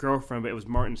girlfriend, but it was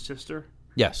Martin's sister.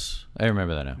 Yes, I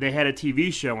remember that now. They had a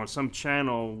TV show on some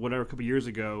channel, whatever, a couple years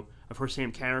ago, of her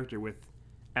same character with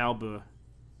Alba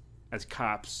as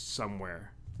cops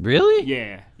somewhere. Really?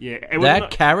 Yeah. That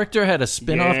character had a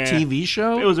spin-off TV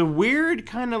show? It was a weird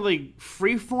kind of like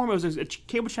freeform. It was a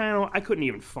cable channel I couldn't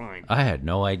even find. I had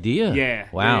no idea. Yeah.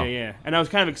 Wow. Yeah. And I was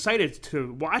kind of excited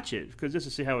to watch it because just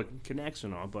to see how it connects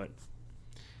and all. But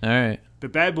all right.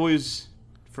 But Bad Boys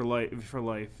for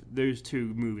life. Those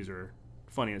 2 movies are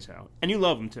funny as hell, and you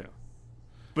love them too.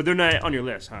 But they're not on your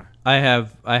list, huh? I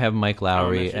have Mike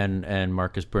Lowry and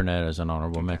Marcus Burnett as an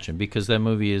honorable mention because that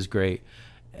movie is great.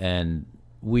 And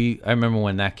I remember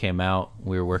when that came out,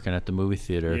 we were working at the movie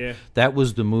theater. Yeah. That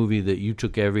was the movie that you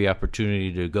took every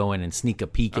opportunity to go in and sneak a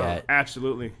peek at.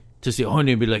 Absolutely. To see, and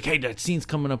you'd be like, hey, that scene's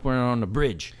coming up when we're on the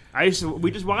bridge.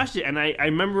 We just watched it, and I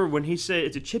remember when he said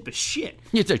it's a chip of shit.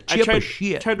 It's a chip of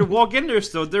shit. I tried to walk in there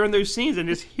still during those scenes and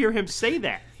just hear him say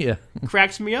that. Yeah.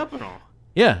 Cracks me up and all.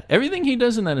 Yeah, everything he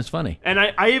does in that is funny. And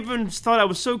I even thought I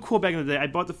was so cool back in the day. I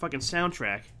bought the fucking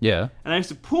soundtrack. Yeah. And I used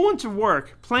to pull into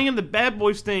work playing the Bad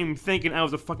Boys theme, thinking I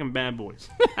was a fucking Bad Boys.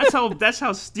 That's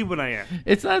how stupid I am.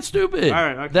 It's not stupid. All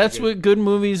right, okay, that's good. what good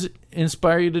movies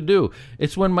inspire you to do.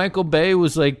 It's when Michael Bay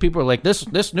was like, people are like,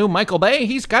 this new Michael Bay,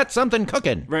 he's got something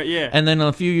cooking. Right, yeah. And then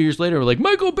a few years later, we're like,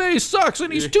 Michael Bay sucks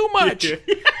and he's too much.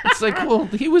 It's like, well,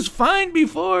 he was fine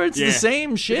before. It's the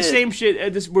same shit. It's the same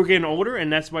shit. We're getting older,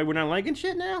 and that's why we're not liking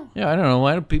shit now. Yeah, I don't know.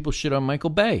 Why do people shit on Michael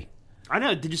Bay? I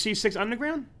know. Did you see 6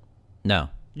 Underground? No.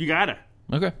 You gotta.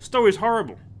 Okay. The story's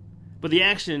horrible, but the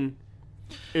action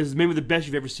is maybe the best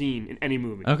you've ever seen in any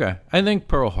movie. Okay. I think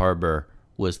Pearl Harbor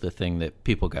was the thing that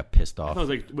people got pissed off. I was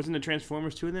like, wasn't the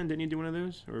Transformers 2 of them? Didn't you do one of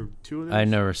those? Or 2 of those? I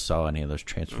never saw any of those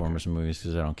Transformers movies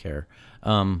because I don't care.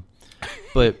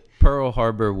 But Pearl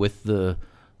Harbor with the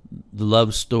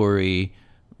love story,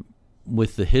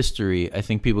 with the history, I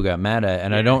think people got mad at.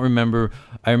 And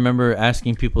I remember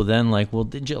asking people then, like, well,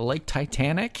 did you like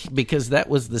Titanic? Because that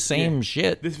was the same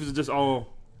shit. This was just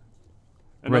all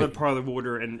another part of the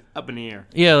water and up in the air.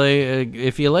 Yeah, like,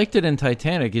 if you liked it in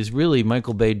Titanic, it's really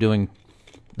Michael Bay doing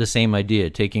the same idea,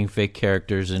 taking fake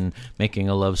characters and making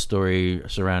a love story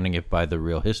surrounding it by the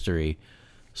real history.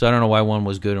 So I don't know why one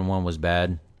was good and one was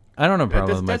bad. I don't have a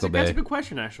problem with Michael Bay. That's a good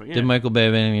question, actually. Yeah. Did Michael Bay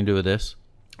have anything to do with this?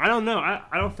 I don't know. I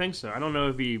don't think so. I don't know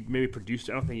if he maybe produced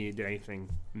it. I don't think he did anything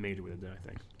major with it, I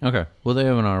think. Okay. Well, they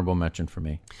have an honorable mention for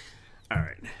me. All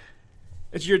right.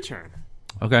 It's your turn.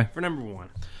 Okay. For number 1.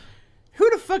 Who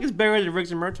the fuck is better than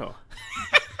Riggs and Murtaugh?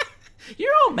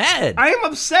 You're all mad. I am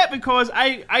upset because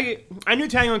I knew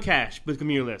Tango and Cash was going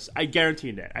to be your list. I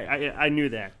guaranteed that. I knew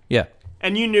that. Yeah.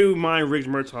 And you knew mine, Riggs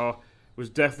and Murtaugh, was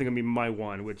definitely going to be my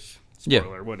one, which,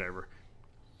 spoiler, whatever.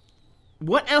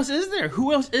 What else is there?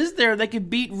 Who else is there that could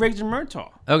beat Riggs and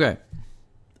Murtaugh? Okay.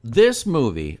 This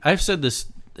movie, I've said this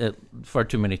far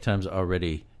too many times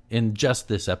already in just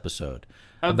this episode.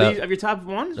 Of your top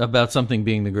ones? About something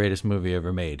being the greatest movie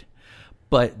ever made.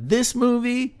 But this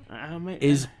movie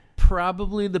is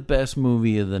probably the best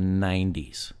movie of the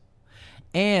 90s.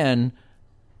 And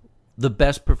the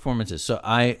best performances. So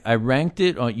I ranked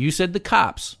it on, you said the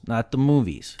cops, not the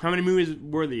movies. How many movies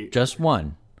were there? Just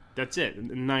one. That's it, in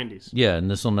the 90s. Yeah,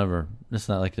 and it's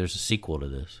not like there's a sequel to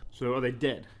this. So are they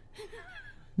dead?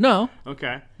 No,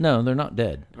 Okay. no, they're not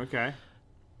dead. Okay.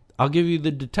 I'll give you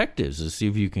the detectives to see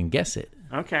if you can guess it.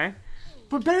 Okay.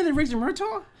 But better than Riggs and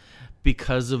Murtaugh?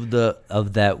 Because of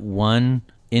that one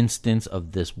instance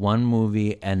of this one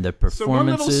movie and the performances. So one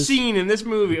little scene in this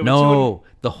movie. No,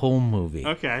 the whole movie.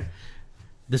 Okay.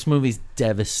 This movie's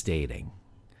devastating.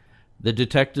 The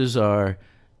detectives are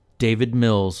David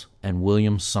Mills and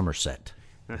William Somerset.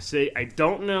 Now, see, I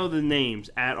don't know the names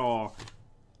at all,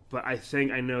 but I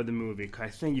think I know the movie. 'Cause I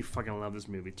think you fucking love this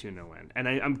movie too, no end. And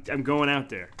I'm going out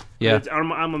there. Yeah. It's on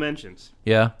my mentions.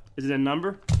 Yeah? Is it a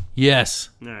number? Yes.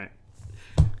 All right.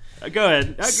 Go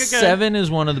ahead. Go ahead. 7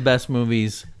 is one of the best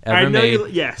movies ever made.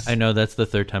 Yes. I know that's the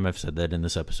third time I've said that in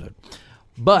this episode.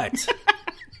 But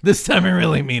this time I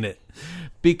really mean it.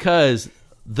 Because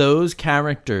those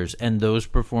characters and those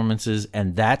performances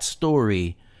and that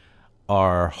story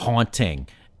are haunting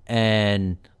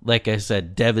and, like I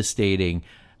said, devastating.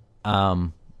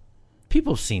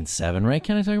 People have seen 7, right?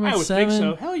 Can I talk about 7? I would think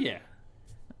so. Hell yeah.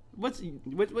 What year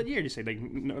did you say? Like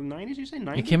 90s? You say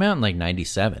 90s? It came out in like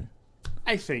 97.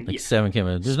 I think. Like Yeah. 7 came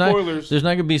out. Spoilers. There's not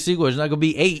going to be a sequel. There's not going to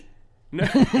be 8. No.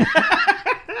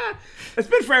 It's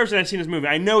been forever since I've seen this movie.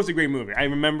 I know it's a great movie. I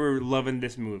remember loving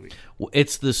this movie.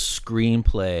 It's the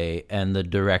screenplay and the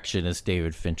direction is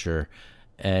David Fincher,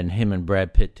 and him and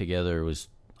Brad Pitt together was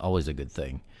always a good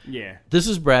thing. Yeah. This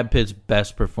is Brad Pitt's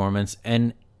best performance,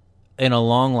 and in a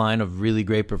long line of really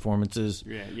great performances.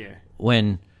 Yeah.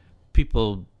 When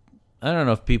people, I don't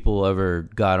know if people ever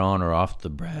got on or off the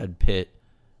Brad Pitt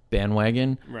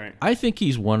bandwagon. Right. I think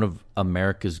he's one of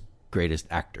America's greatest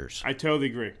actors. I totally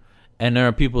agree. And there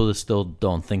are people that still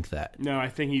don't think that. No, I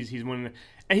think he's one of the...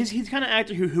 And he's kind of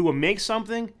actor who will make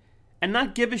something and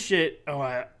not give a shit, oh,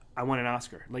 I want an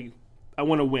Oscar. Like, I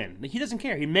want to win. Like, he doesn't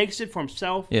care. He makes it for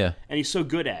himself. Yeah. And he's so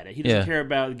good at it. He doesn't Yeah. care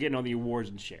about getting all the awards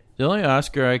and shit. The only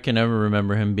Oscar I can ever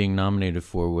remember him being nominated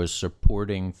for was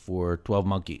supporting for 12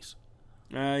 Monkeys.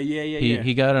 Yeah.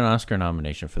 He got an Oscar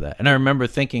nomination for that. And I remember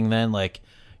thinking then, like,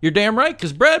 you're damn right,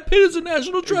 because Brad Pitt is a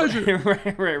national treasure.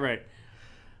 Right.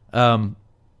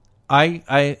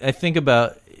 I think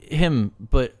about him,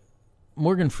 but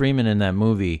Morgan Freeman in that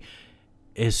movie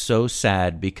is so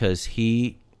sad because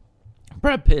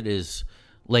Brad Pitt is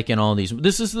like in all these.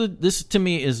 This to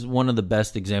me is one of the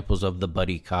best examples of the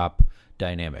buddy cop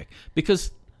dynamic,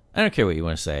 because I don't care what you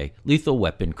want to say. Lethal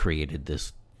Weapon created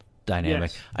this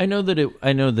dynamic. Yes. I know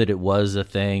that it was a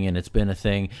thing and it's been a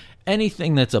thing.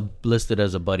 Anything that's listed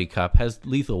as a buddy cop has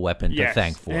Lethal Weapon to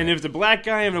thank for. And it. if it's a black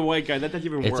guy and a white guy, that's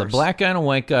even worse. It's a black guy and a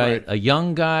white guy, Right. a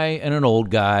young guy and an old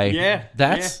guy. Yeah,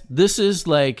 This is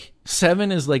like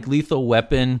 7 is like Lethal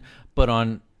Weapon, but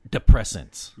on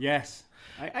depressants. Yes.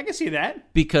 I can see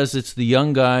that. Because it's the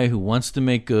young guy who wants to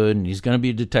make good and he's going to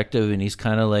be a detective and he's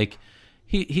kind of like,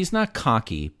 he's not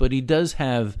cocky, but he does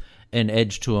have an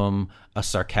edge to him, a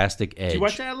sarcastic edge. Do you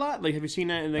watch that a lot? Like, have you seen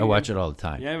that? I watch it all the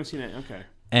time. Yeah, I haven't seen it. Okay.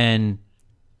 And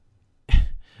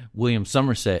William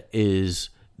Somerset is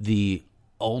the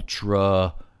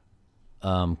ultra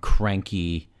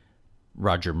cranky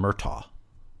Roger Murtaugh.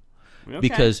 Okay.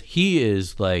 Because he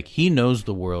is like, he knows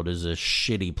the world is a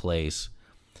shitty place.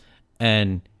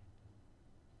 And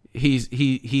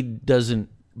he doesn't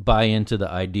buy into the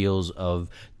ideals of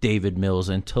David Mills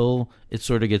until it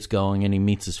sort of gets going and he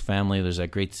meets his family. There's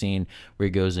that great scene where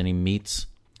he goes and he meets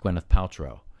Gwyneth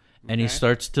Paltrow. And he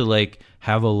starts to like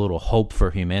have a little hope for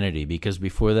humanity, because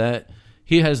before that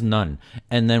he has none.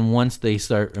 And then once they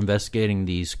start investigating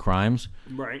these crimes,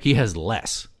 Right. he has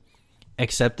less.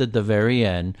 Except at the very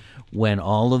end when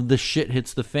all of the shit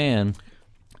hits the fan.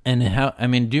 And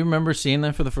do you remember seeing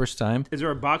that for the first time? Is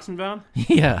there a box involved?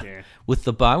 Yeah. Yeah. With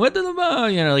the bar. What did the bar?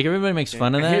 You know, like everybody makes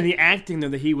fun of I hear that. the acting, though,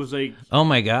 that he was, like, Oh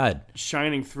my God.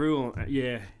 shining through.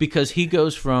 Yeah. Because he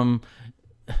goes from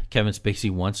Kevin Spacey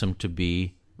wants him to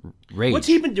be Rage. What's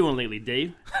he been doing lately,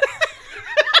 Dave?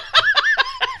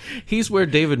 He's where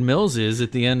David Mills is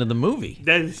at the end of the movie.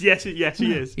 Yes,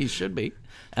 he is. He should be.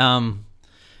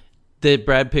 That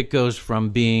Brad Pitt goes from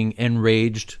being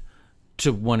enraged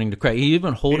to wanting to cry. He's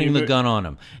even holding the gun on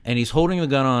him. And he's holding the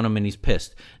gun on him and he's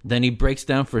pissed. Then he breaks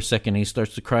down for a second and he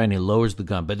starts to cry and he lowers the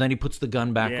gun. But then he puts the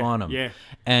gun back on him. Yeah.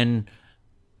 And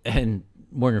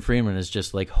Morgan Freeman is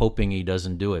just like hoping he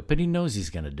doesn't do it. But he knows he's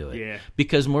going to do it. Yeah.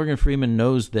 Because Morgan Freeman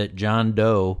knows that John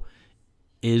Doe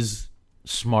is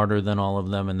smarter than all of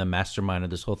them and the mastermind of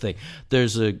this whole thing.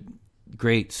 There's a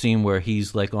great scene where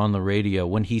he's like on the radio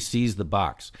when he sees the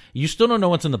box. You still don't know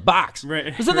what's in the box. Right.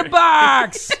 It's in the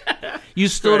box. You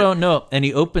still don't know. And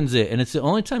he opens it, and it's the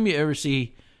only time you ever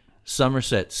see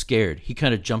Somerset scared. He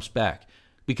kind of jumps back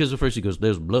because at first he goes,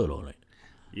 "There's blood on it."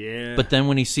 Yeah. But then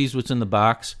when he sees what's in the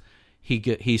box,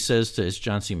 he says to, it's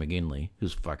John C. McGinley,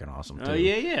 who's fucking awesome too. Oh,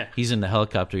 yeah. He's in the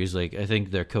helicopter. He's like, I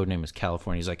think their code name is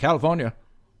California. He's like, California,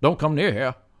 don't come near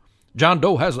here. John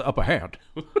Doe has the upper hand.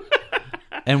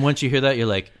 And once you hear that, you're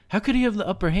like, how could he have the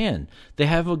upper hand? They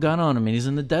have a gun on him, and he's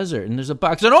in the desert, and there's a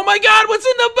box. And oh my God, what's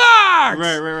in the box?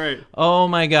 Right. Oh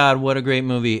my God, what a great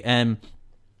movie. And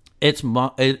it's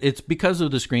because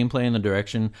of the screenplay and the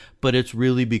direction, but it's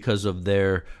really because of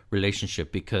their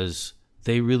relationship, because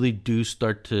they really do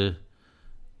start to,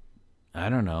 I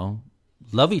don't know,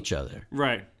 love each other.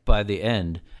 Right. By the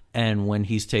end. And when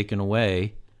he's taken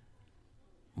away,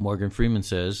 Morgan Freeman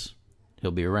says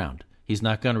he'll be around. He's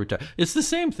not going to retire. It's the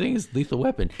same thing as Lethal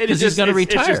Weapon. Because he's going to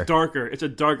retire. It's just darker. It's a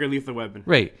darker Lethal Weapon.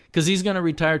 Right. Because he's going to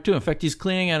retire too. In fact, he's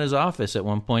cleaning out his office at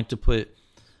one point to put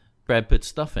Brad Pitt's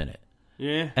stuff in it.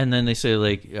 Yeah. And then they say,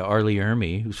 like, Arlie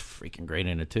Ermy, who's freaking great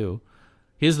in it too.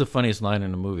 Here's the funniest line in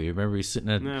the movie. Remember, he's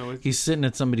sitting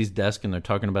at somebody's desk, and they're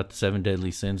talking about the 7 deadly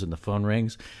sins, and the phone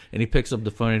rings, and he picks up the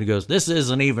phone and he goes, "This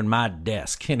isn't even my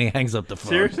desk," and he hangs up the phone.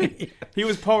 Seriously? He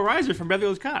was Paul Reiser from Beverly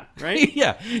Hills Cop, right?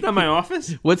 Yeah. It's not my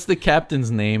office. What's the captain's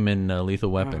name in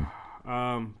Lethal Weapon?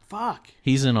 Fuck.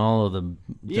 He's in all of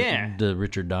the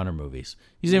Richard Donner movies.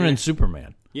 He's even in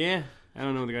Superman. Yeah. I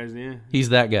don't know the guy's name. He's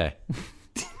that guy.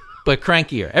 But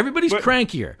crankier. Everybody's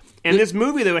crankier. And this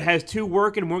movie, though, it has 2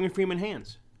 working Morgan Freeman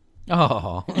hands.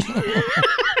 Oh.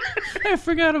 I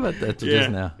forgot about that just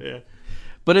now. Yeah.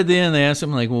 But at the end, they ask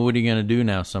him, like, well, what are you going to do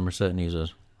now, Somerset? And he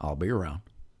says, I'll be around.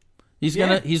 He's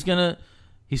gonna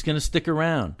stick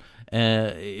around.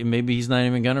 Maybe he's not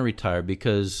even going to retire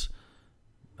because,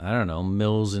 I don't know,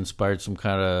 Mills inspired some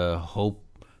kind of hope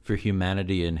for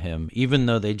humanity in him, even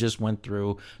though they just went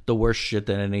through the worst shit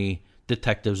that any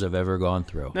detectives have ever gone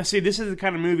through. Now, see, this is the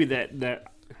kind of movie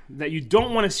that you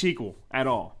don't want a sequel at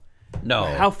all. No.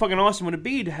 How fucking awesome would it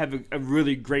be to have a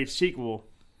really great sequel?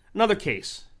 Another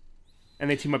case, and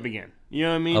they team up again. You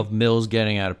know what I mean? Of Mills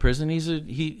getting out of prison,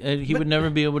 he would never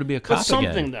be able to be a cop but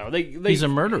something, again. Though, he's a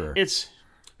murderer. It's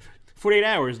 48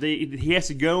 hours. He has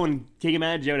to go and take him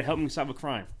out of jail to help him solve a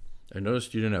crime. I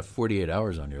noticed you didn't have 48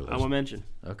 hours on your list. I won't mention.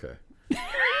 Okay.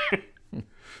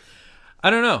 I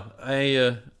don't know.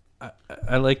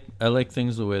 I like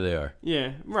things the way they are.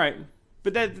 Yeah, right.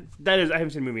 But that is, I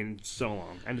haven't seen the movie in so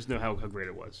long. I just know how great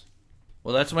it was.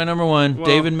 Well, that's my number one. Well,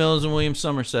 David Mills and William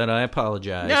Somerset. I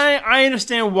apologize. Yeah, I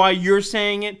understand why you're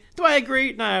saying it. Do I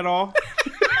agree? Not at all.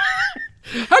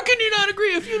 How can you not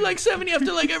agree? If you like 7, you have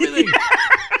to like everything.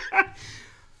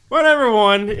 Well, number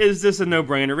 1 is this a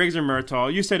no-brainer. Riggs and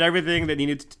Murtaugh. You said everything that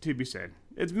needed to be said.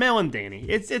 It's Mel and Danny.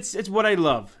 It's what I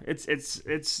love. It's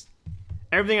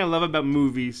everything I love about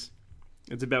movies.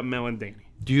 It's about Mel and Danny.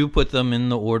 Do you put them in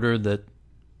the order that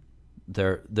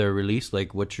they're released?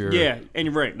 Like, what's your... Yeah, and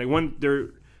you're right. Like they're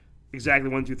exactly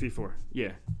 1, 2, 3, 4.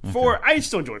 Yeah, 4. I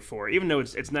still enjoy 4, even though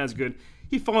it's not as good.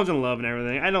 He falls in love and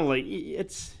everything. I don't like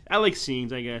it's. I like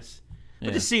scenes, I guess.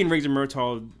 But just seeing Riggs and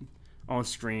Murtaugh on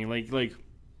screen, like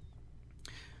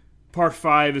Part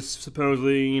 5 is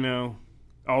supposedly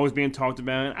always being talked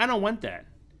about. I don't want that.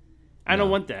 I don't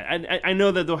want that. I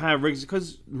know that they'll have Riggs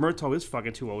because Murtaugh is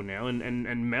fucking too old now,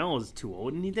 and Mel is too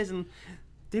old, and he doesn't.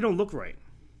 They don't look right.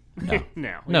 No,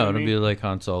 now. No, it'll be like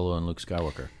Han Solo and Luke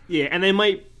Skywalker. Yeah, and they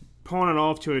might pawn it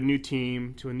off to a new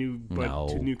team, to new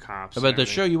cops. About the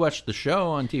show, you watched the show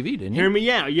on TV, didn't you? Hear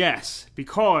me out, yes,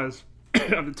 because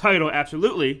of the title.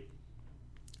 Absolutely,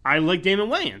 I like Damon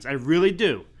Wayans. I really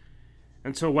do.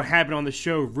 And so what happened on the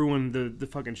show ruined the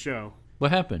fucking show.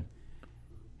 What happened?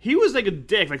 He was like a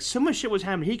dick. Like, so much shit was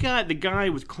happening. He got the guy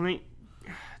who was clean.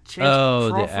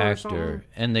 The actor.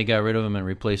 And they got rid of him and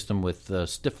replaced him with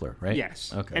Stifler, right?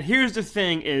 Yes. Okay. And here's the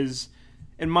thing is,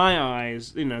 in my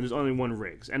eyes, there's only one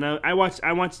Riggs. And I watched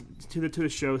to the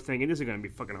show thinking, this is going to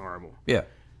be fucking horrible. Yeah.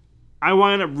 I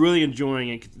wound up really enjoying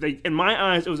it. Like, in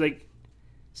my eyes, it was like,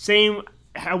 same...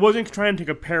 I wasn't trying to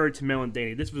compare it to Mel and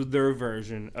Danny. This was their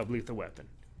version of Lethal Weapon.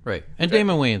 Right. And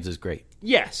Damon Wayans is great.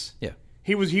 Yes. Yeah.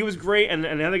 He was great, and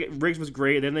the other Riggs was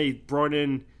great. And then they brought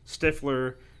in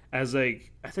Stifler as I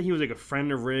think he was like a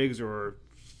friend of Riggs or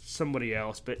somebody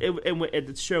else. But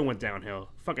the show went downhill.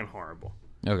 Fucking horrible.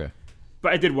 Okay.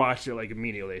 But I did watch it like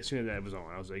immediately as soon as that was on.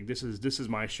 I was like, this is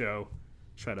my show.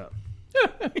 Shut up.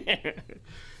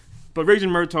 But Riggs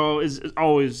and Murtaugh is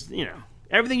always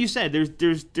everything you said.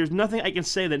 There's nothing I can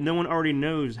say that no one already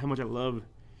knows how much I love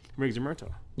Riggs and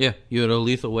Murtaugh. Yeah, you had a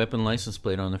Lethal Weapon license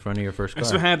plate on the front of your first car. I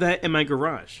still have that in my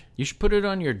garage. You should put it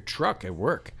on your truck at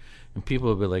work, and people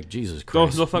will be like, Jesus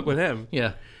Christ. Don't fuck with him.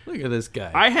 Yeah, look at this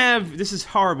guy. This is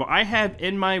horrible. I have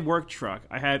in my work truck,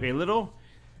 I have a little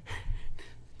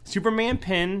Superman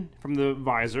pin from the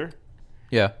visor.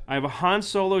 Yeah. I have a Han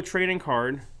Solo trading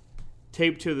card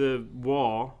taped to the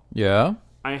wall. Yeah.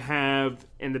 I have,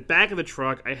 in the back of the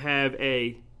truck, I have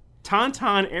a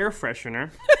Tauntaun air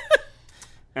freshener.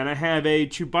 And I have a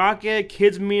Chewbacca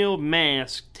kids meal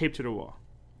mask taped to the wall.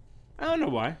 I don't know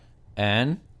why.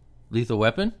 And Lethal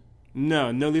Weapon?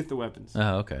 No lethal weapons.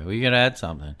 Oh, okay. Well, you got to add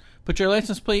something. Put your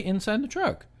license plate inside the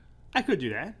truck. I could do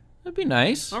that. That'd be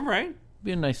nice. All right.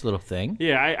 Be a nice little thing.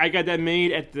 Yeah, I got that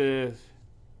made at the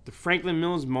Franklin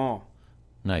Mills Mall.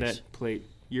 Nice. That plate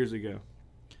years ago.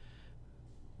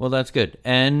 Well, that's good.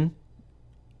 And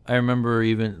I remember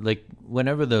even, like,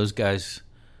 whenever those guys...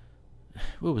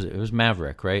 What was it? It was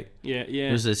Maverick, right? Yeah.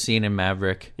 There was a scene in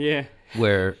Maverick Yeah.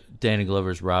 where Danny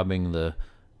Glover's robbing a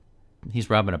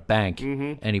bank,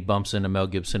 Mm-hmm. and he bumps into Mel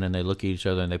Gibson, and they look at each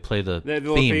other, and they play the That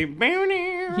little theme.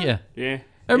 theme. Yeah. Yeah.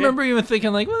 I remember even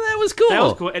thinking, like, well, that was cool. That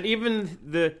was cool. And even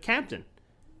the captain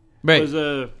Right. was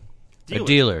a dealer. A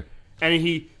dealer. And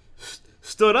he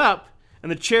stood up,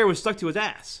 and the chair was stuck to his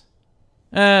ass.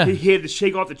 He had to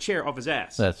shake off the chair off his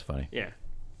ass. That's funny. Yeah.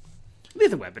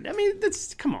 Lethal Weapon. I mean,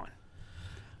 come on.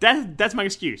 That's my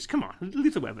excuse. Come on.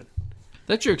 Lethal Weapon.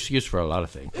 That's your excuse for a lot of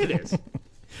things. It is. All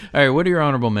right, what are your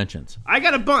honorable mentions? I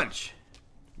got a bunch.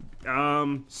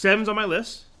 7's on my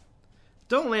list.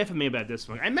 Don't laugh at me about this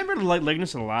one. I remember liking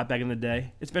this a lot back in the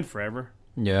day. It's been forever.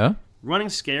 Yeah? Running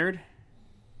Scared.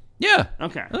 Yeah.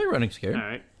 Okay. I like Running Scared. All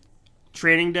right.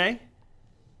 Training Day.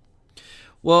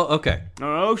 Well, okay.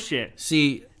 Oh, shit.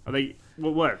 See, Are they...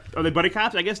 What? Are they buddy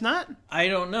cops? I guess not. I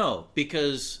don't know,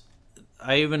 because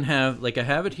I even have, like, I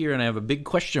have it here, and I have a big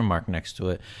question mark next to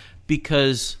it,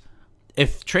 because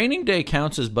if Training Day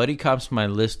counts as buddy cops, my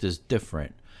list is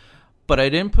different. But I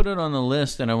didn't put it on the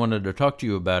list, and I wanted to talk to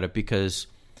you about it, because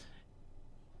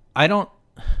I don't,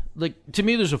 like, to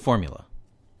me, there's a formula.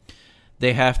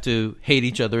 They have to hate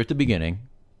each other at the beginning,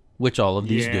 which all of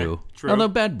these Yeah, do. true. Although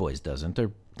Bad Boys doesn't.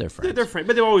 They're friends. They're friends,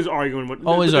 but they're always arguing.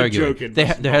 Always they're arguing. Joking,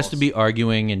 There has to be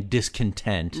arguing and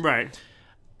discontent. Right.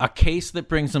 A case that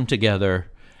brings them together,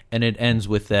 and it ends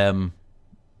with them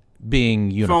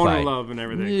being unified. Phone of love and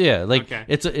everything. Yeah, like Okay.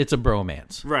 it's a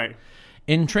bromance. Right.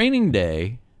 In Training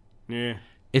Day, Yeah.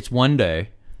 it's one day.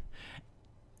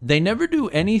 They never do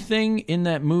anything in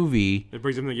that movie It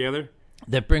brings them together.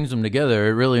 that brings them together.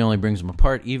 It really only brings them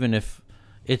apart, even if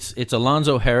it's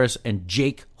Alonzo Harris and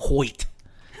Jake Hoyt.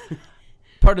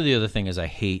 Part of the other thing is I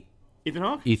hate Ethan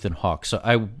Hawke? Ethan Hawke, so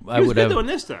I He was would good have. doing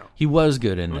this, though. He was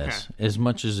good in this, as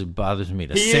much as it bothers me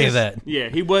to He say is, that. Yeah,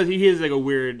 he was. He is like a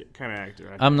weird kind of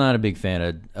actor. I'm not a big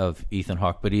fan of Ethan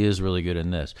Hawke, but he is really good in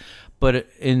this. But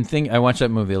I watched that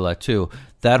movie a lot too.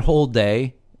 That whole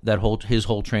day, his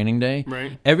whole training day,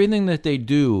 Right. everything that they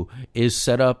do is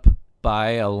set up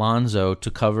by Alonzo to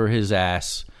cover his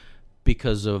ass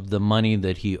because of the money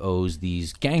that he owes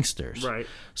these gangsters. Right.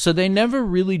 So they never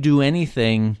really do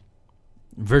anything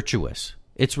virtuous.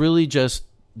 It's really just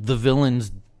the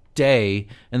villain's day,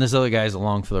 and this other guy's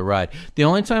along for the ride. The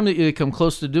only time that you come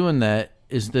close to doing that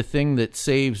is the thing that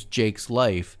saves Jake's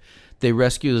life. They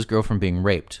rescue this girl from being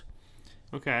raped.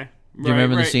 Okay. Do you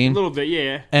remember the scene? A little bit,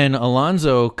 yeah. And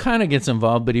Alonzo kind of gets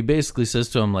involved, but he basically says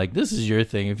to him, like, this is your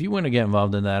thing. If you want to get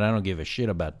involved in that, I don't give a shit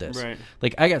about this. Right.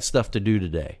 Like, I got stuff to do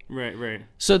today. Right.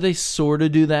 So they sort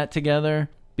of do that together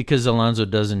because Alonzo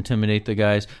does intimidate the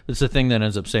guys. It's the thing that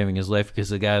ends up saving his life because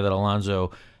the guy that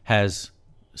Alonzo has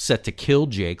set to kill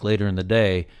Jake later in the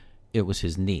day, it was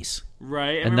his niece.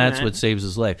 Right. And that's what saves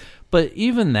his life. But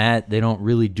even that, they don't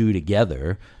really do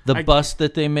together. The bust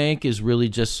that they make is really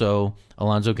just so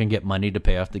Alonzo can get money to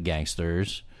pay off the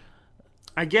gangsters.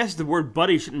 I guess the word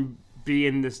buddy shouldn't be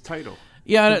in this title.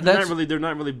 Yeah, They're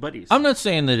not really buddies. I'm not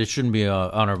saying that it shouldn't be an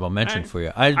honorable mention for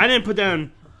you. I didn't put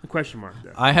down a question mark,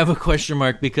 though. I have a question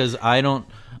mark because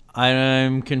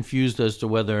I'm confused as to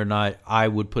whether or not I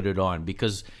would put it on,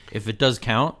 because if it does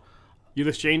count, Your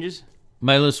list changes?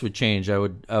 my list would change. I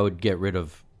would get rid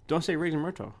of. Don't say Riggs and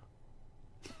Murtaugh.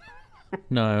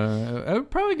 No, I would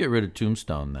probably get rid of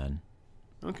Tombstone then.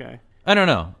 Okay. I don't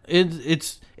know.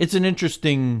 It's an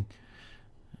interesting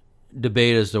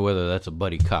debate as to whether that's a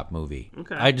buddy cop movie.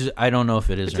 Okay. I don't know if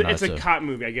it is or not. It's a cop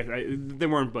movie, I guess. They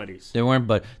weren't buddies. They weren't,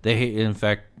 but they hate. In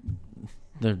fact,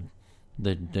 they're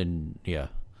yeah,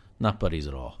 not buddies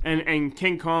at all. And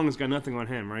King Kong's got nothing on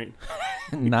him, right?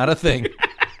 Not a thing.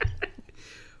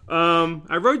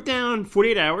 I wrote down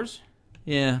 48 Hours,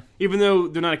 Yeah. even though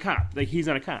they're not a cop. Like, he's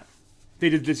not a cop. They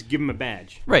just give him a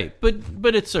badge. Right,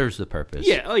 but it serves the purpose.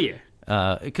 Yeah, oh yeah.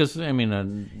 Because I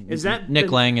mean, Is that Nick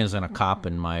the- Lang isn't a cop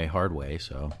in My Hard Way,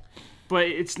 so But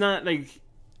it's not like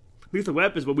Lethal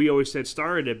Weapon is what we always said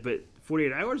started it, but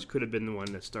 48 Hours could have been the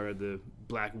one that started the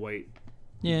black-white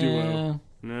yeah. duo.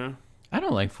 No? I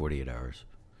don't like 48 Hours.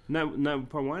 Not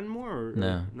part 1 more? Or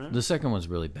No. no? The second one's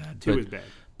really bad. 2 is bad.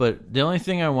 But the only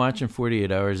thing I watch in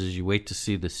 48 Hours is you wait to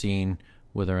see the scene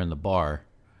where they're in the bar,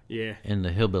 Yeah. in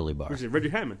the hillbilly bar. Which is Reggie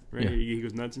Hammond, right? Yeah. He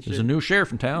goes nuts and shit. There's a new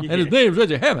sheriff in town, Yeah. and his name's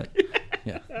Reggie Hammond.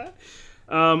 Yeah.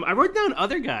 I wrote down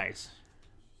other guys.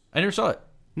 I never saw it.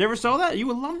 Never saw that? You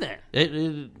would love that.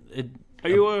 It Are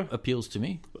you a appeals to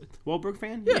me. Wahlberg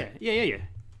fan? Yeah. Yeah.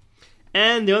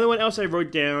 And the other one else I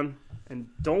wrote down, and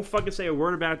don't fucking say a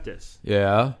word about this,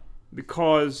 Yeah.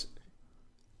 because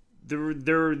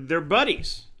they're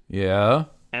buddies, Yeah.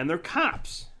 and they're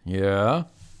cops. Yeah.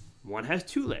 One has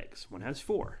 2 legs, one has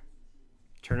 4.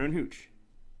 Turner and Hooch.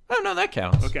 Oh, no, that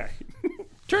counts. Okay.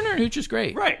 Turner and Hooch is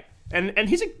great. Right. And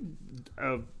he's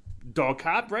a dog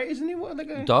cop, right? Isn't he? What, like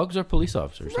a... Dogs are police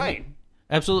officers. Right.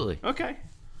 Absolutely. Okay.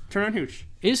 Turner and Hooch.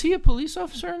 Is he a police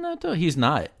officer in that, though? He's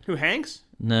not. Who, Hanks?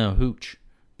 No, Hooch.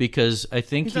 Because I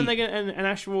think He's not like an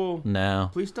actual No.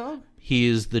 police dog? He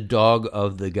is the dog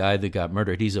of the guy that got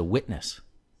murdered. He's a witness.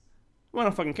 Well, I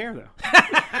don't fucking care, though.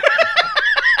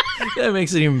 That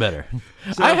makes it even better.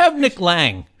 I have Nick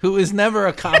Lang, who is never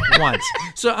a cop once.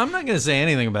 So I'm not going to say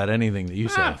anything about anything that you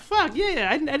say. Ah, fuck, yeah.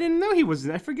 I didn't know he was.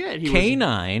 I forget. He was.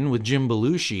 K9 with Jim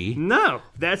Belushi. No,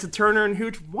 that's a Turner and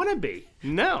Hooch wannabe.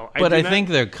 No. But do I not- think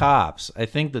they're cops. I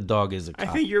think the dog is a I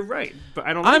cop. think you're right, but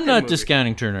I don't like I'm that not movie.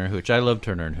 discounting Turner and Hooch. I love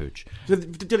Turner and Hooch.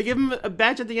 Did they give him a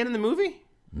badge at the end of the movie?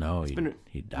 No,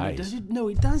 he dies. Does he? No,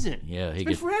 he doesn't. Yeah, It's he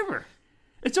been gets. forever.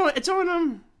 It's on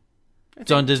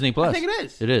It's on Disney Plus. I think it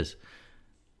is. It is.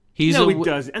 He's No, a, he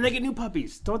does. And they get new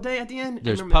puppies, don't they? At the end, I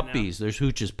There's remember that now. puppies. There's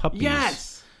Hooch's puppies.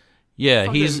 Yes. Yeah,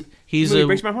 Fuck, he's that he's movie a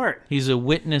breaks my heart. he's a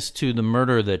witness to the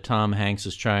murder that Tom Hanks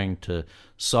is trying to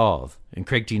solve, and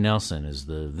Craig T. Nelson is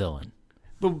the villain.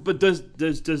 But does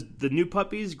the new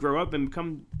puppies grow up and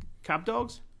become cop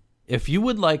dogs? If you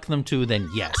would like them to, then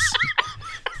yes.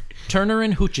 Turner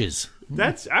and Hooches.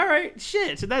 That's all right.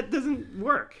 Shit. So that doesn't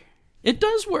work. It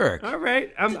does work. All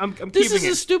right. I'm This keeping is a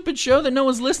it. stupid show that no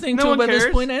one's listening No to one by this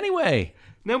cares. point anyway.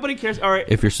 Nobody cares. All right.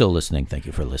 If you're still listening, thank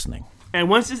you for listening. And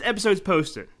once this episode's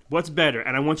posted, what's better?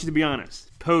 And I want you to be honest.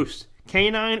 Post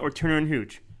K9 or Turner and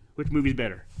Hooch. Which movie's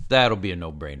better? That'll be a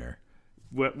no-brainer.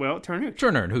 Well, Turner and Hooch.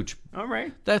 Turner and Hooch. All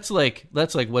right. That's like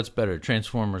what's better,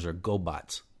 Transformers or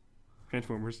GoBots?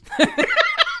 Transformers.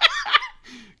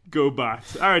 Go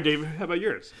bots. All right, David. How about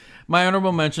yours? My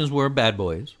honorable mentions were Bad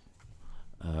Boys,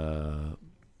 The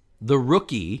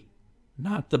Rookie,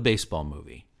 not the baseball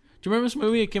movie. Do you remember this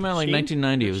movie? It came out in like Sheen?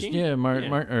 1990. It was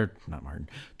Sheen? not Martin,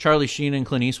 Charlie Sheen and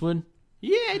Clint Eastwood.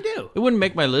 Yeah, I do. It wouldn't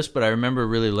make my list, but I remember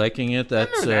really liking it.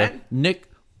 That's remember that. Nick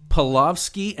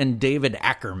Polovsky and David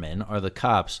Ackerman are the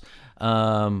cops.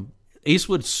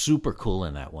 Eastwood's super cool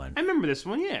in that one. I remember this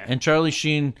one, yeah. And Charlie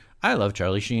Sheen, I love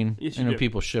Charlie Sheen. Yes, I you know do.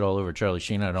 people shit all over Charlie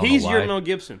Sheen. I don't He's know why. your Mel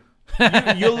Gibson.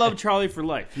 You'll love Charlie for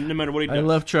life, no matter what he does. I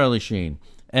love Charlie Sheen,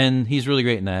 and he's really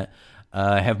great in that.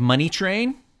 I have Money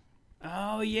Train,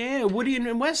 Oh, yeah. Woody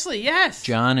and Wesley, yes.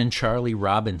 John and Charlie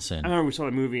Robinson. I remember we saw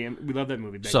the movie, and we loved that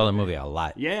movie. Back Saw the in movie a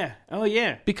lot. Yeah. Oh,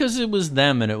 yeah. Because it was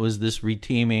them, and it was this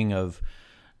reteaming of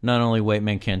not only White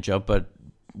Men Can't Jump, but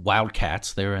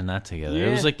Wildcats. They were in that together. It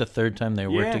Yeah. was like the third time they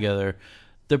worked Yeah. together.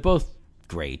 They're both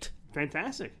great.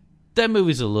 Fantastic. That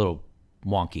movie's a little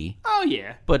wonky, Oh,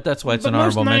 yeah. but that's why it's But an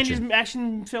most honorable 90s mention.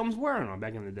 action films were on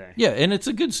back in the day. Yeah, and it's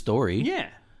a good story. Yeah.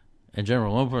 And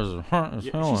General Lopez is hot as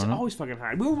hell She's in it. always fucking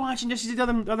hot. We were watching just the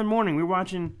other morning. We were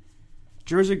watching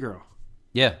Jersey Girl.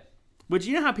 Yeah, Which,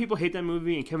 you know how people hate that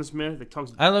movie, and Kevin Smith that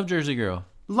talks... I love Jersey Girl.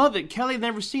 Love it. Kelly had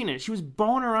never seen it. She was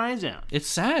bawling her eyes out. It's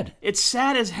sad. It's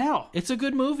sad as hell. It's a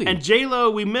good movie. And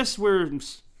J-Lo, we miss where...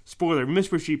 Spoiler, we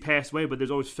miss where she passed away, but there's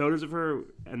always photos of her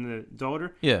and the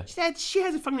daughter. Yeah. She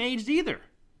hasn't fucking aged either.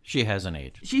 She has an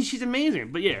age. She's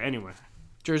amazing. But yeah, anyway.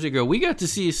 Jersey Girl. We got to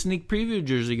see a sneak preview of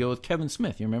Jersey Girl with Kevin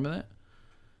Smith. You remember that?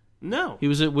 No. He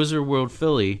was at Wizard World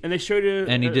Philly, And they showed it.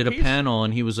 and he did a panel,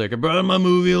 and he was like, I brought my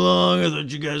movie along. I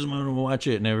thought you guys might want to watch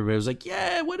it. And everybody was like,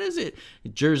 yeah, what is it?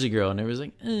 Jersey Girl. And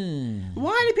everybody was like,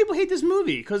 Why do people hate this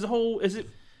movie? Because the whole... Is it...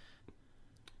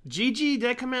 Gigi, did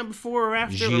that come out before or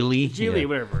after? Geely? Geely, Yeah.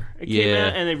 whatever. It came Yeah.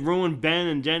 out and they ruined Ben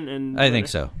and Jen and... I think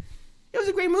so. It was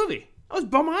a great movie. I was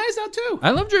bummed my eyes out too.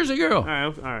 I love Jersey Girl.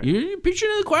 All right. You're preaching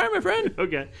to the choir, my friend.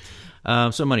 Okay.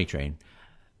 So Money Train.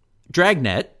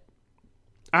 Dragnet.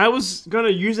 I was going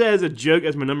to use that as a joke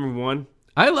as my number one.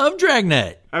 I love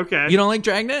Dragnet. Okay. You don't like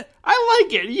Dragnet? I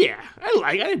like it. Yeah.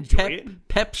 I enjoy it.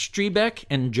 Pep Strebeck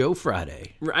and Joe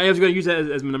Friday. I was going to use that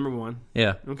as my number one.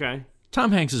 Yeah. Okay.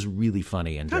 Tom Hanks is really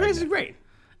funny in Tom Dragnet. Hanks is great.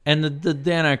 And the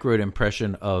Dan Aykroyd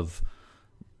impression of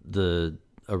the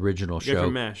original Guy show.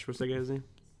 from MASH. What's that guy's name?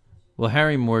 Well,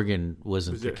 Harry Morgan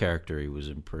wasn't Was the it- character he was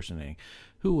impersonating.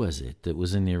 Who was it that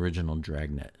was in the original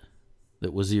Dragnet?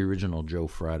 That was the original Joe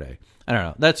Friday. I don't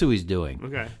know. That's who he's doing.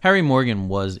 Okay. Harry Morgan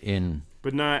was in.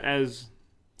 But not as.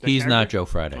 that He's not character? Joe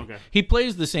Friday. Okay. He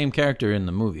plays the same character in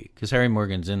the movie because Harry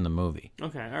Morgan's in the movie.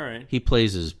 Okay, all right. He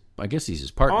plays his. I guess he's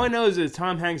his partner. All I know is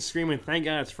Tom Hanks screaming, "Thank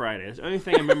God it's Friday." That's the only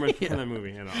thing I remember from that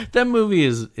movie at all. That movie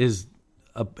is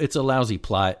it's a lousy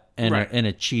plot and Right. and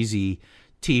a cheesy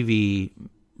TV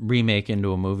remake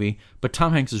into a movie. But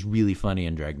Tom Hanks is really funny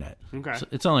in Dragnet. Okay. So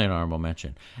it's only an honorable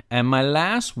mention. And my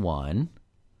last one.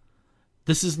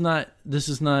 This is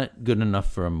not good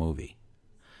enough for a movie.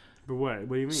 But what?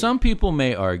 What do you mean? Some people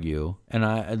may argue,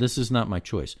 and this is not my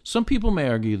choice. Some people may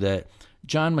argue that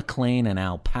John McClane and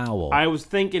Al Powell. I was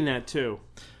thinking that too.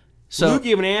 So Luke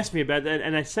even asked me about that,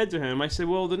 and I said to him, I said,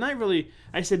 well, they're not really,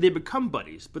 I said they become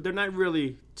buddies, but they're not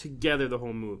really together the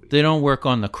whole movie. they don't work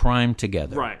on the crime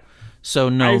together. Right. So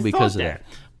no, I because thought of that.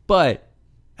 that. But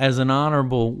as an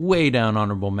way down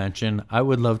honorable mention, I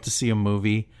would love to see a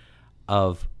movie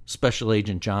of Special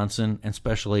Agent Johnson and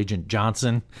Special Agent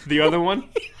Johnson. The other one?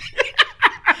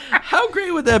 How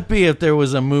great would that be if there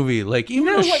was a movie, like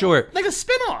even a short, Like a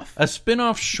spin-off. a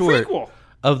spin-off short Prequel.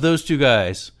 of those two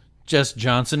guys, just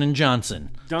Johnson and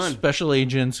Johnson. Done. Special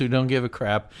agents who don't give a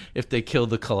crap if they kill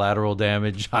the collateral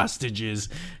damage hostages.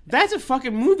 That's a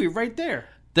fucking movie right there.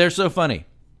 They're so funny.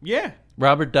 Yeah.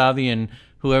 Robert Davi and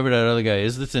whoever that other guy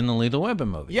is that's in the Lethal Weapon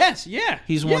movie. Yes, yeah.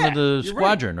 He's one of the you're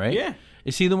squadron, right? Yeah.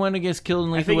 Is he the one that gets killed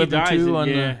in I Lethal think he Weapon dies. 2 on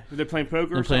Yeah. They're playing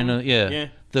poker or the playing something. yeah.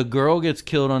 The girl gets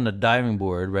killed on the diving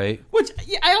board, right? Which,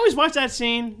 yeah, I always watch that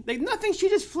scene. Like, nothing, she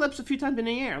just flips a few times in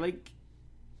the air. Like,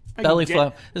 are you Belly dead?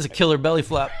 flap. There's a killer belly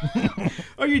flap.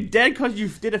 Are you dead because you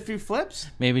did a few flips?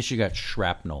 Maybe she got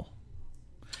shrapnel.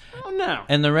 I don't know.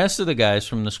 And the rest of the guys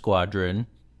from the squadron,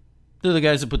 they're the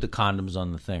guys that put the condoms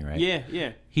on the thing, right? Yeah,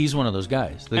 yeah. He's one of those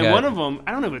guys. The And guy, one of them,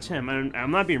 I don't know if it's him.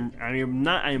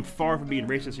 I am far from being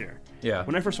racist here. Yeah.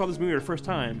 When I first saw this movie the first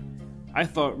time, I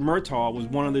thought Murtaugh was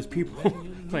one of those people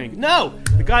playing. No,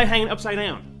 the guy hanging upside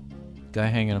down. guy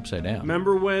hanging upside down.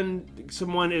 Remember when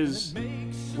someone is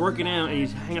working out and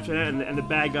he's hanging upside down, and the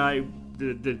bad guy,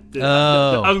 the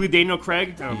ugly Daniel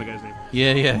Craig, I don't know the guy's name,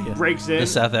 Yeah. breaks in. The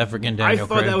South African I Daniel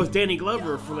thought Craig. that was Danny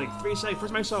Glover for like 3 seconds.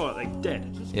 First time I saw it, like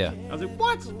dead. Yeah. I was like,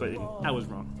 what? But I was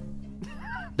wrong.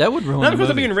 That would ruin Not the because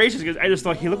I'm movie. being racist, because I just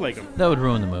thought he looked like him. That would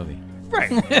ruin the movie. Right.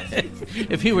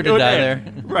 If he were to die there,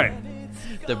 Right.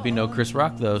 there'd be no Chris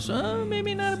Rock, though, so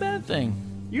maybe not a bad thing.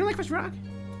 You don't like Chris Rock?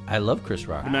 I love Chris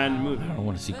Rock. Not in the movie. I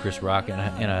want to see Chris Rock in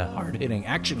a hard-hitting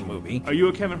action movie. Are you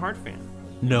a Kevin Hart fan?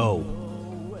 No.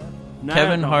 Not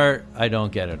Kevin at all. Hart, I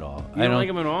don't get at all. You don't like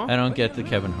him at all? I don't get the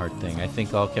Kevin Hart thing. I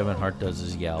think all Kevin Hart does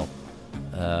is yell.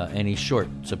 And he's short,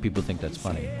 so people think that's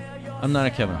funny. I'm not a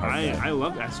Kevin Hart fan. I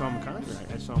love it. I saw him in concert.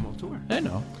 I saw him on tour. I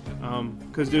know.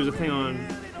 Because there's a thing on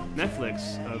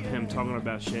Netflix of him talking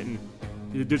about shit, and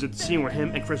there's a scene where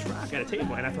him and Chris Rock at a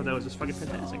table, and I thought that was just fucking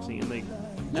fantastic scene. Like,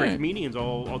 great Right. comedians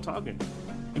all talking,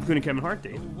 including Kevin Hart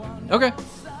did. Okay.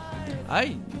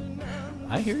 I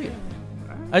hear you.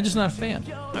 I'm just not a fan.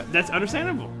 That's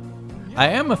understandable. I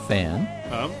am a fan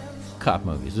Um, of cop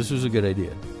movies. This was a good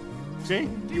idea. see,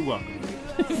 you're welcome.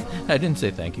 I didn't say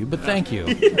thank you, but thank you.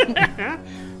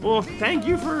 Well, thank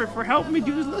you for helping me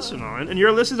do this list on. And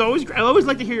your list is always great. I always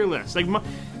like to hear your list. Like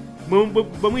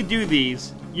when we do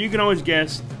these, you can always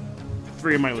guess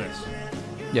 3 of my lists.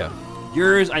 Yeah.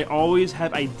 Yours, I always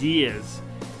have ideas.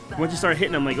 Once you start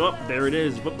hitting them, like, oh, there it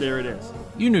is. Whoop, there it is.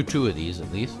 You knew 2 of these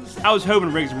at least. I was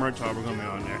hoping Riggs and Murtaugh were going to be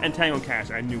on there. And Tango and Cash,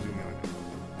 I knew was going to be on there.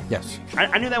 Yes.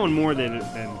 I knew that one more than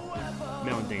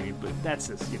Mel and Danny, but that's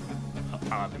just,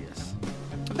 obvious.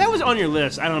 If that was on your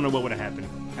list, I don't know what would have happened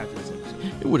after this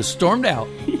episode. It would have stormed out.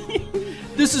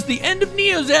 This is the end of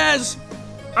Neozaz.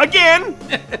 Again!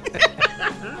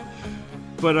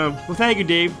 But, well, thank you,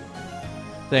 Dave.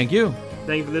 Thank you.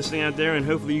 Thank you for listening out there, and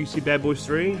hopefully you see Bad Boys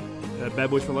 3, Bad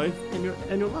Boys for Life,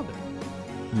 and you'll love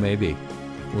it. Maybe.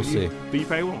 We'll see. But you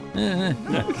probably won't.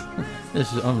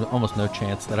 This is almost no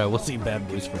chance that I will see Bad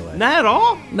Boys for Life. Not at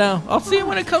all? No, I'll see it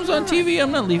when it comes on TV.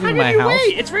 I'm not How leaving can my you house.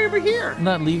 wait? It's right over here. I'm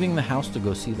not leaving the house to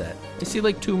go see that. I see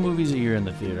like 2 movies a year in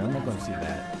the theater. I'm not going to see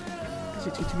that. I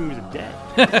see two movies a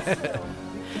day.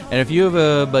 And if you have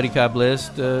a buddy cop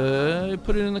list,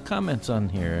 put it in the comments on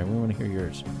here. We want to hear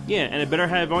yours. Yeah, and it better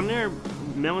have on there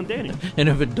Mel and Danny. And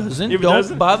if it doesn't, If it don't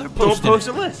doesn't, bother Don't posting post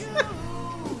it. a list.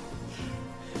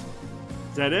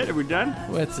 Is that it? Are we done?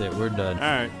 That's it. We're done. All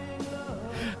right.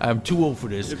 I'm too old for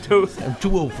this. Too- I'm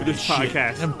too old for this this shit.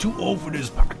 podcast. I'm too old for this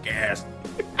podcast.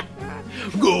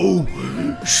 Go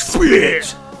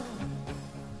spit.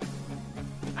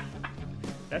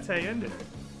 That's how you end it.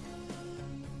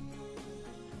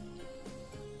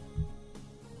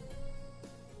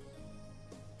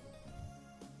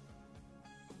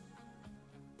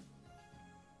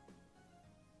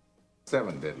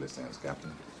 7 deadly sins,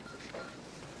 Captain.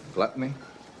 Gluttony,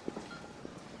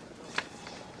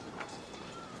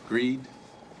 greed,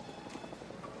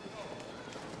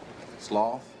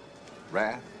 sloth,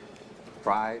 wrath,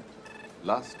 pride,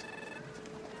 lust,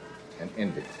 and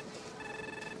envy.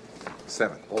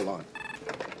 7. Hold on.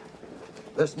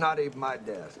 This is not even my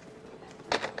desk.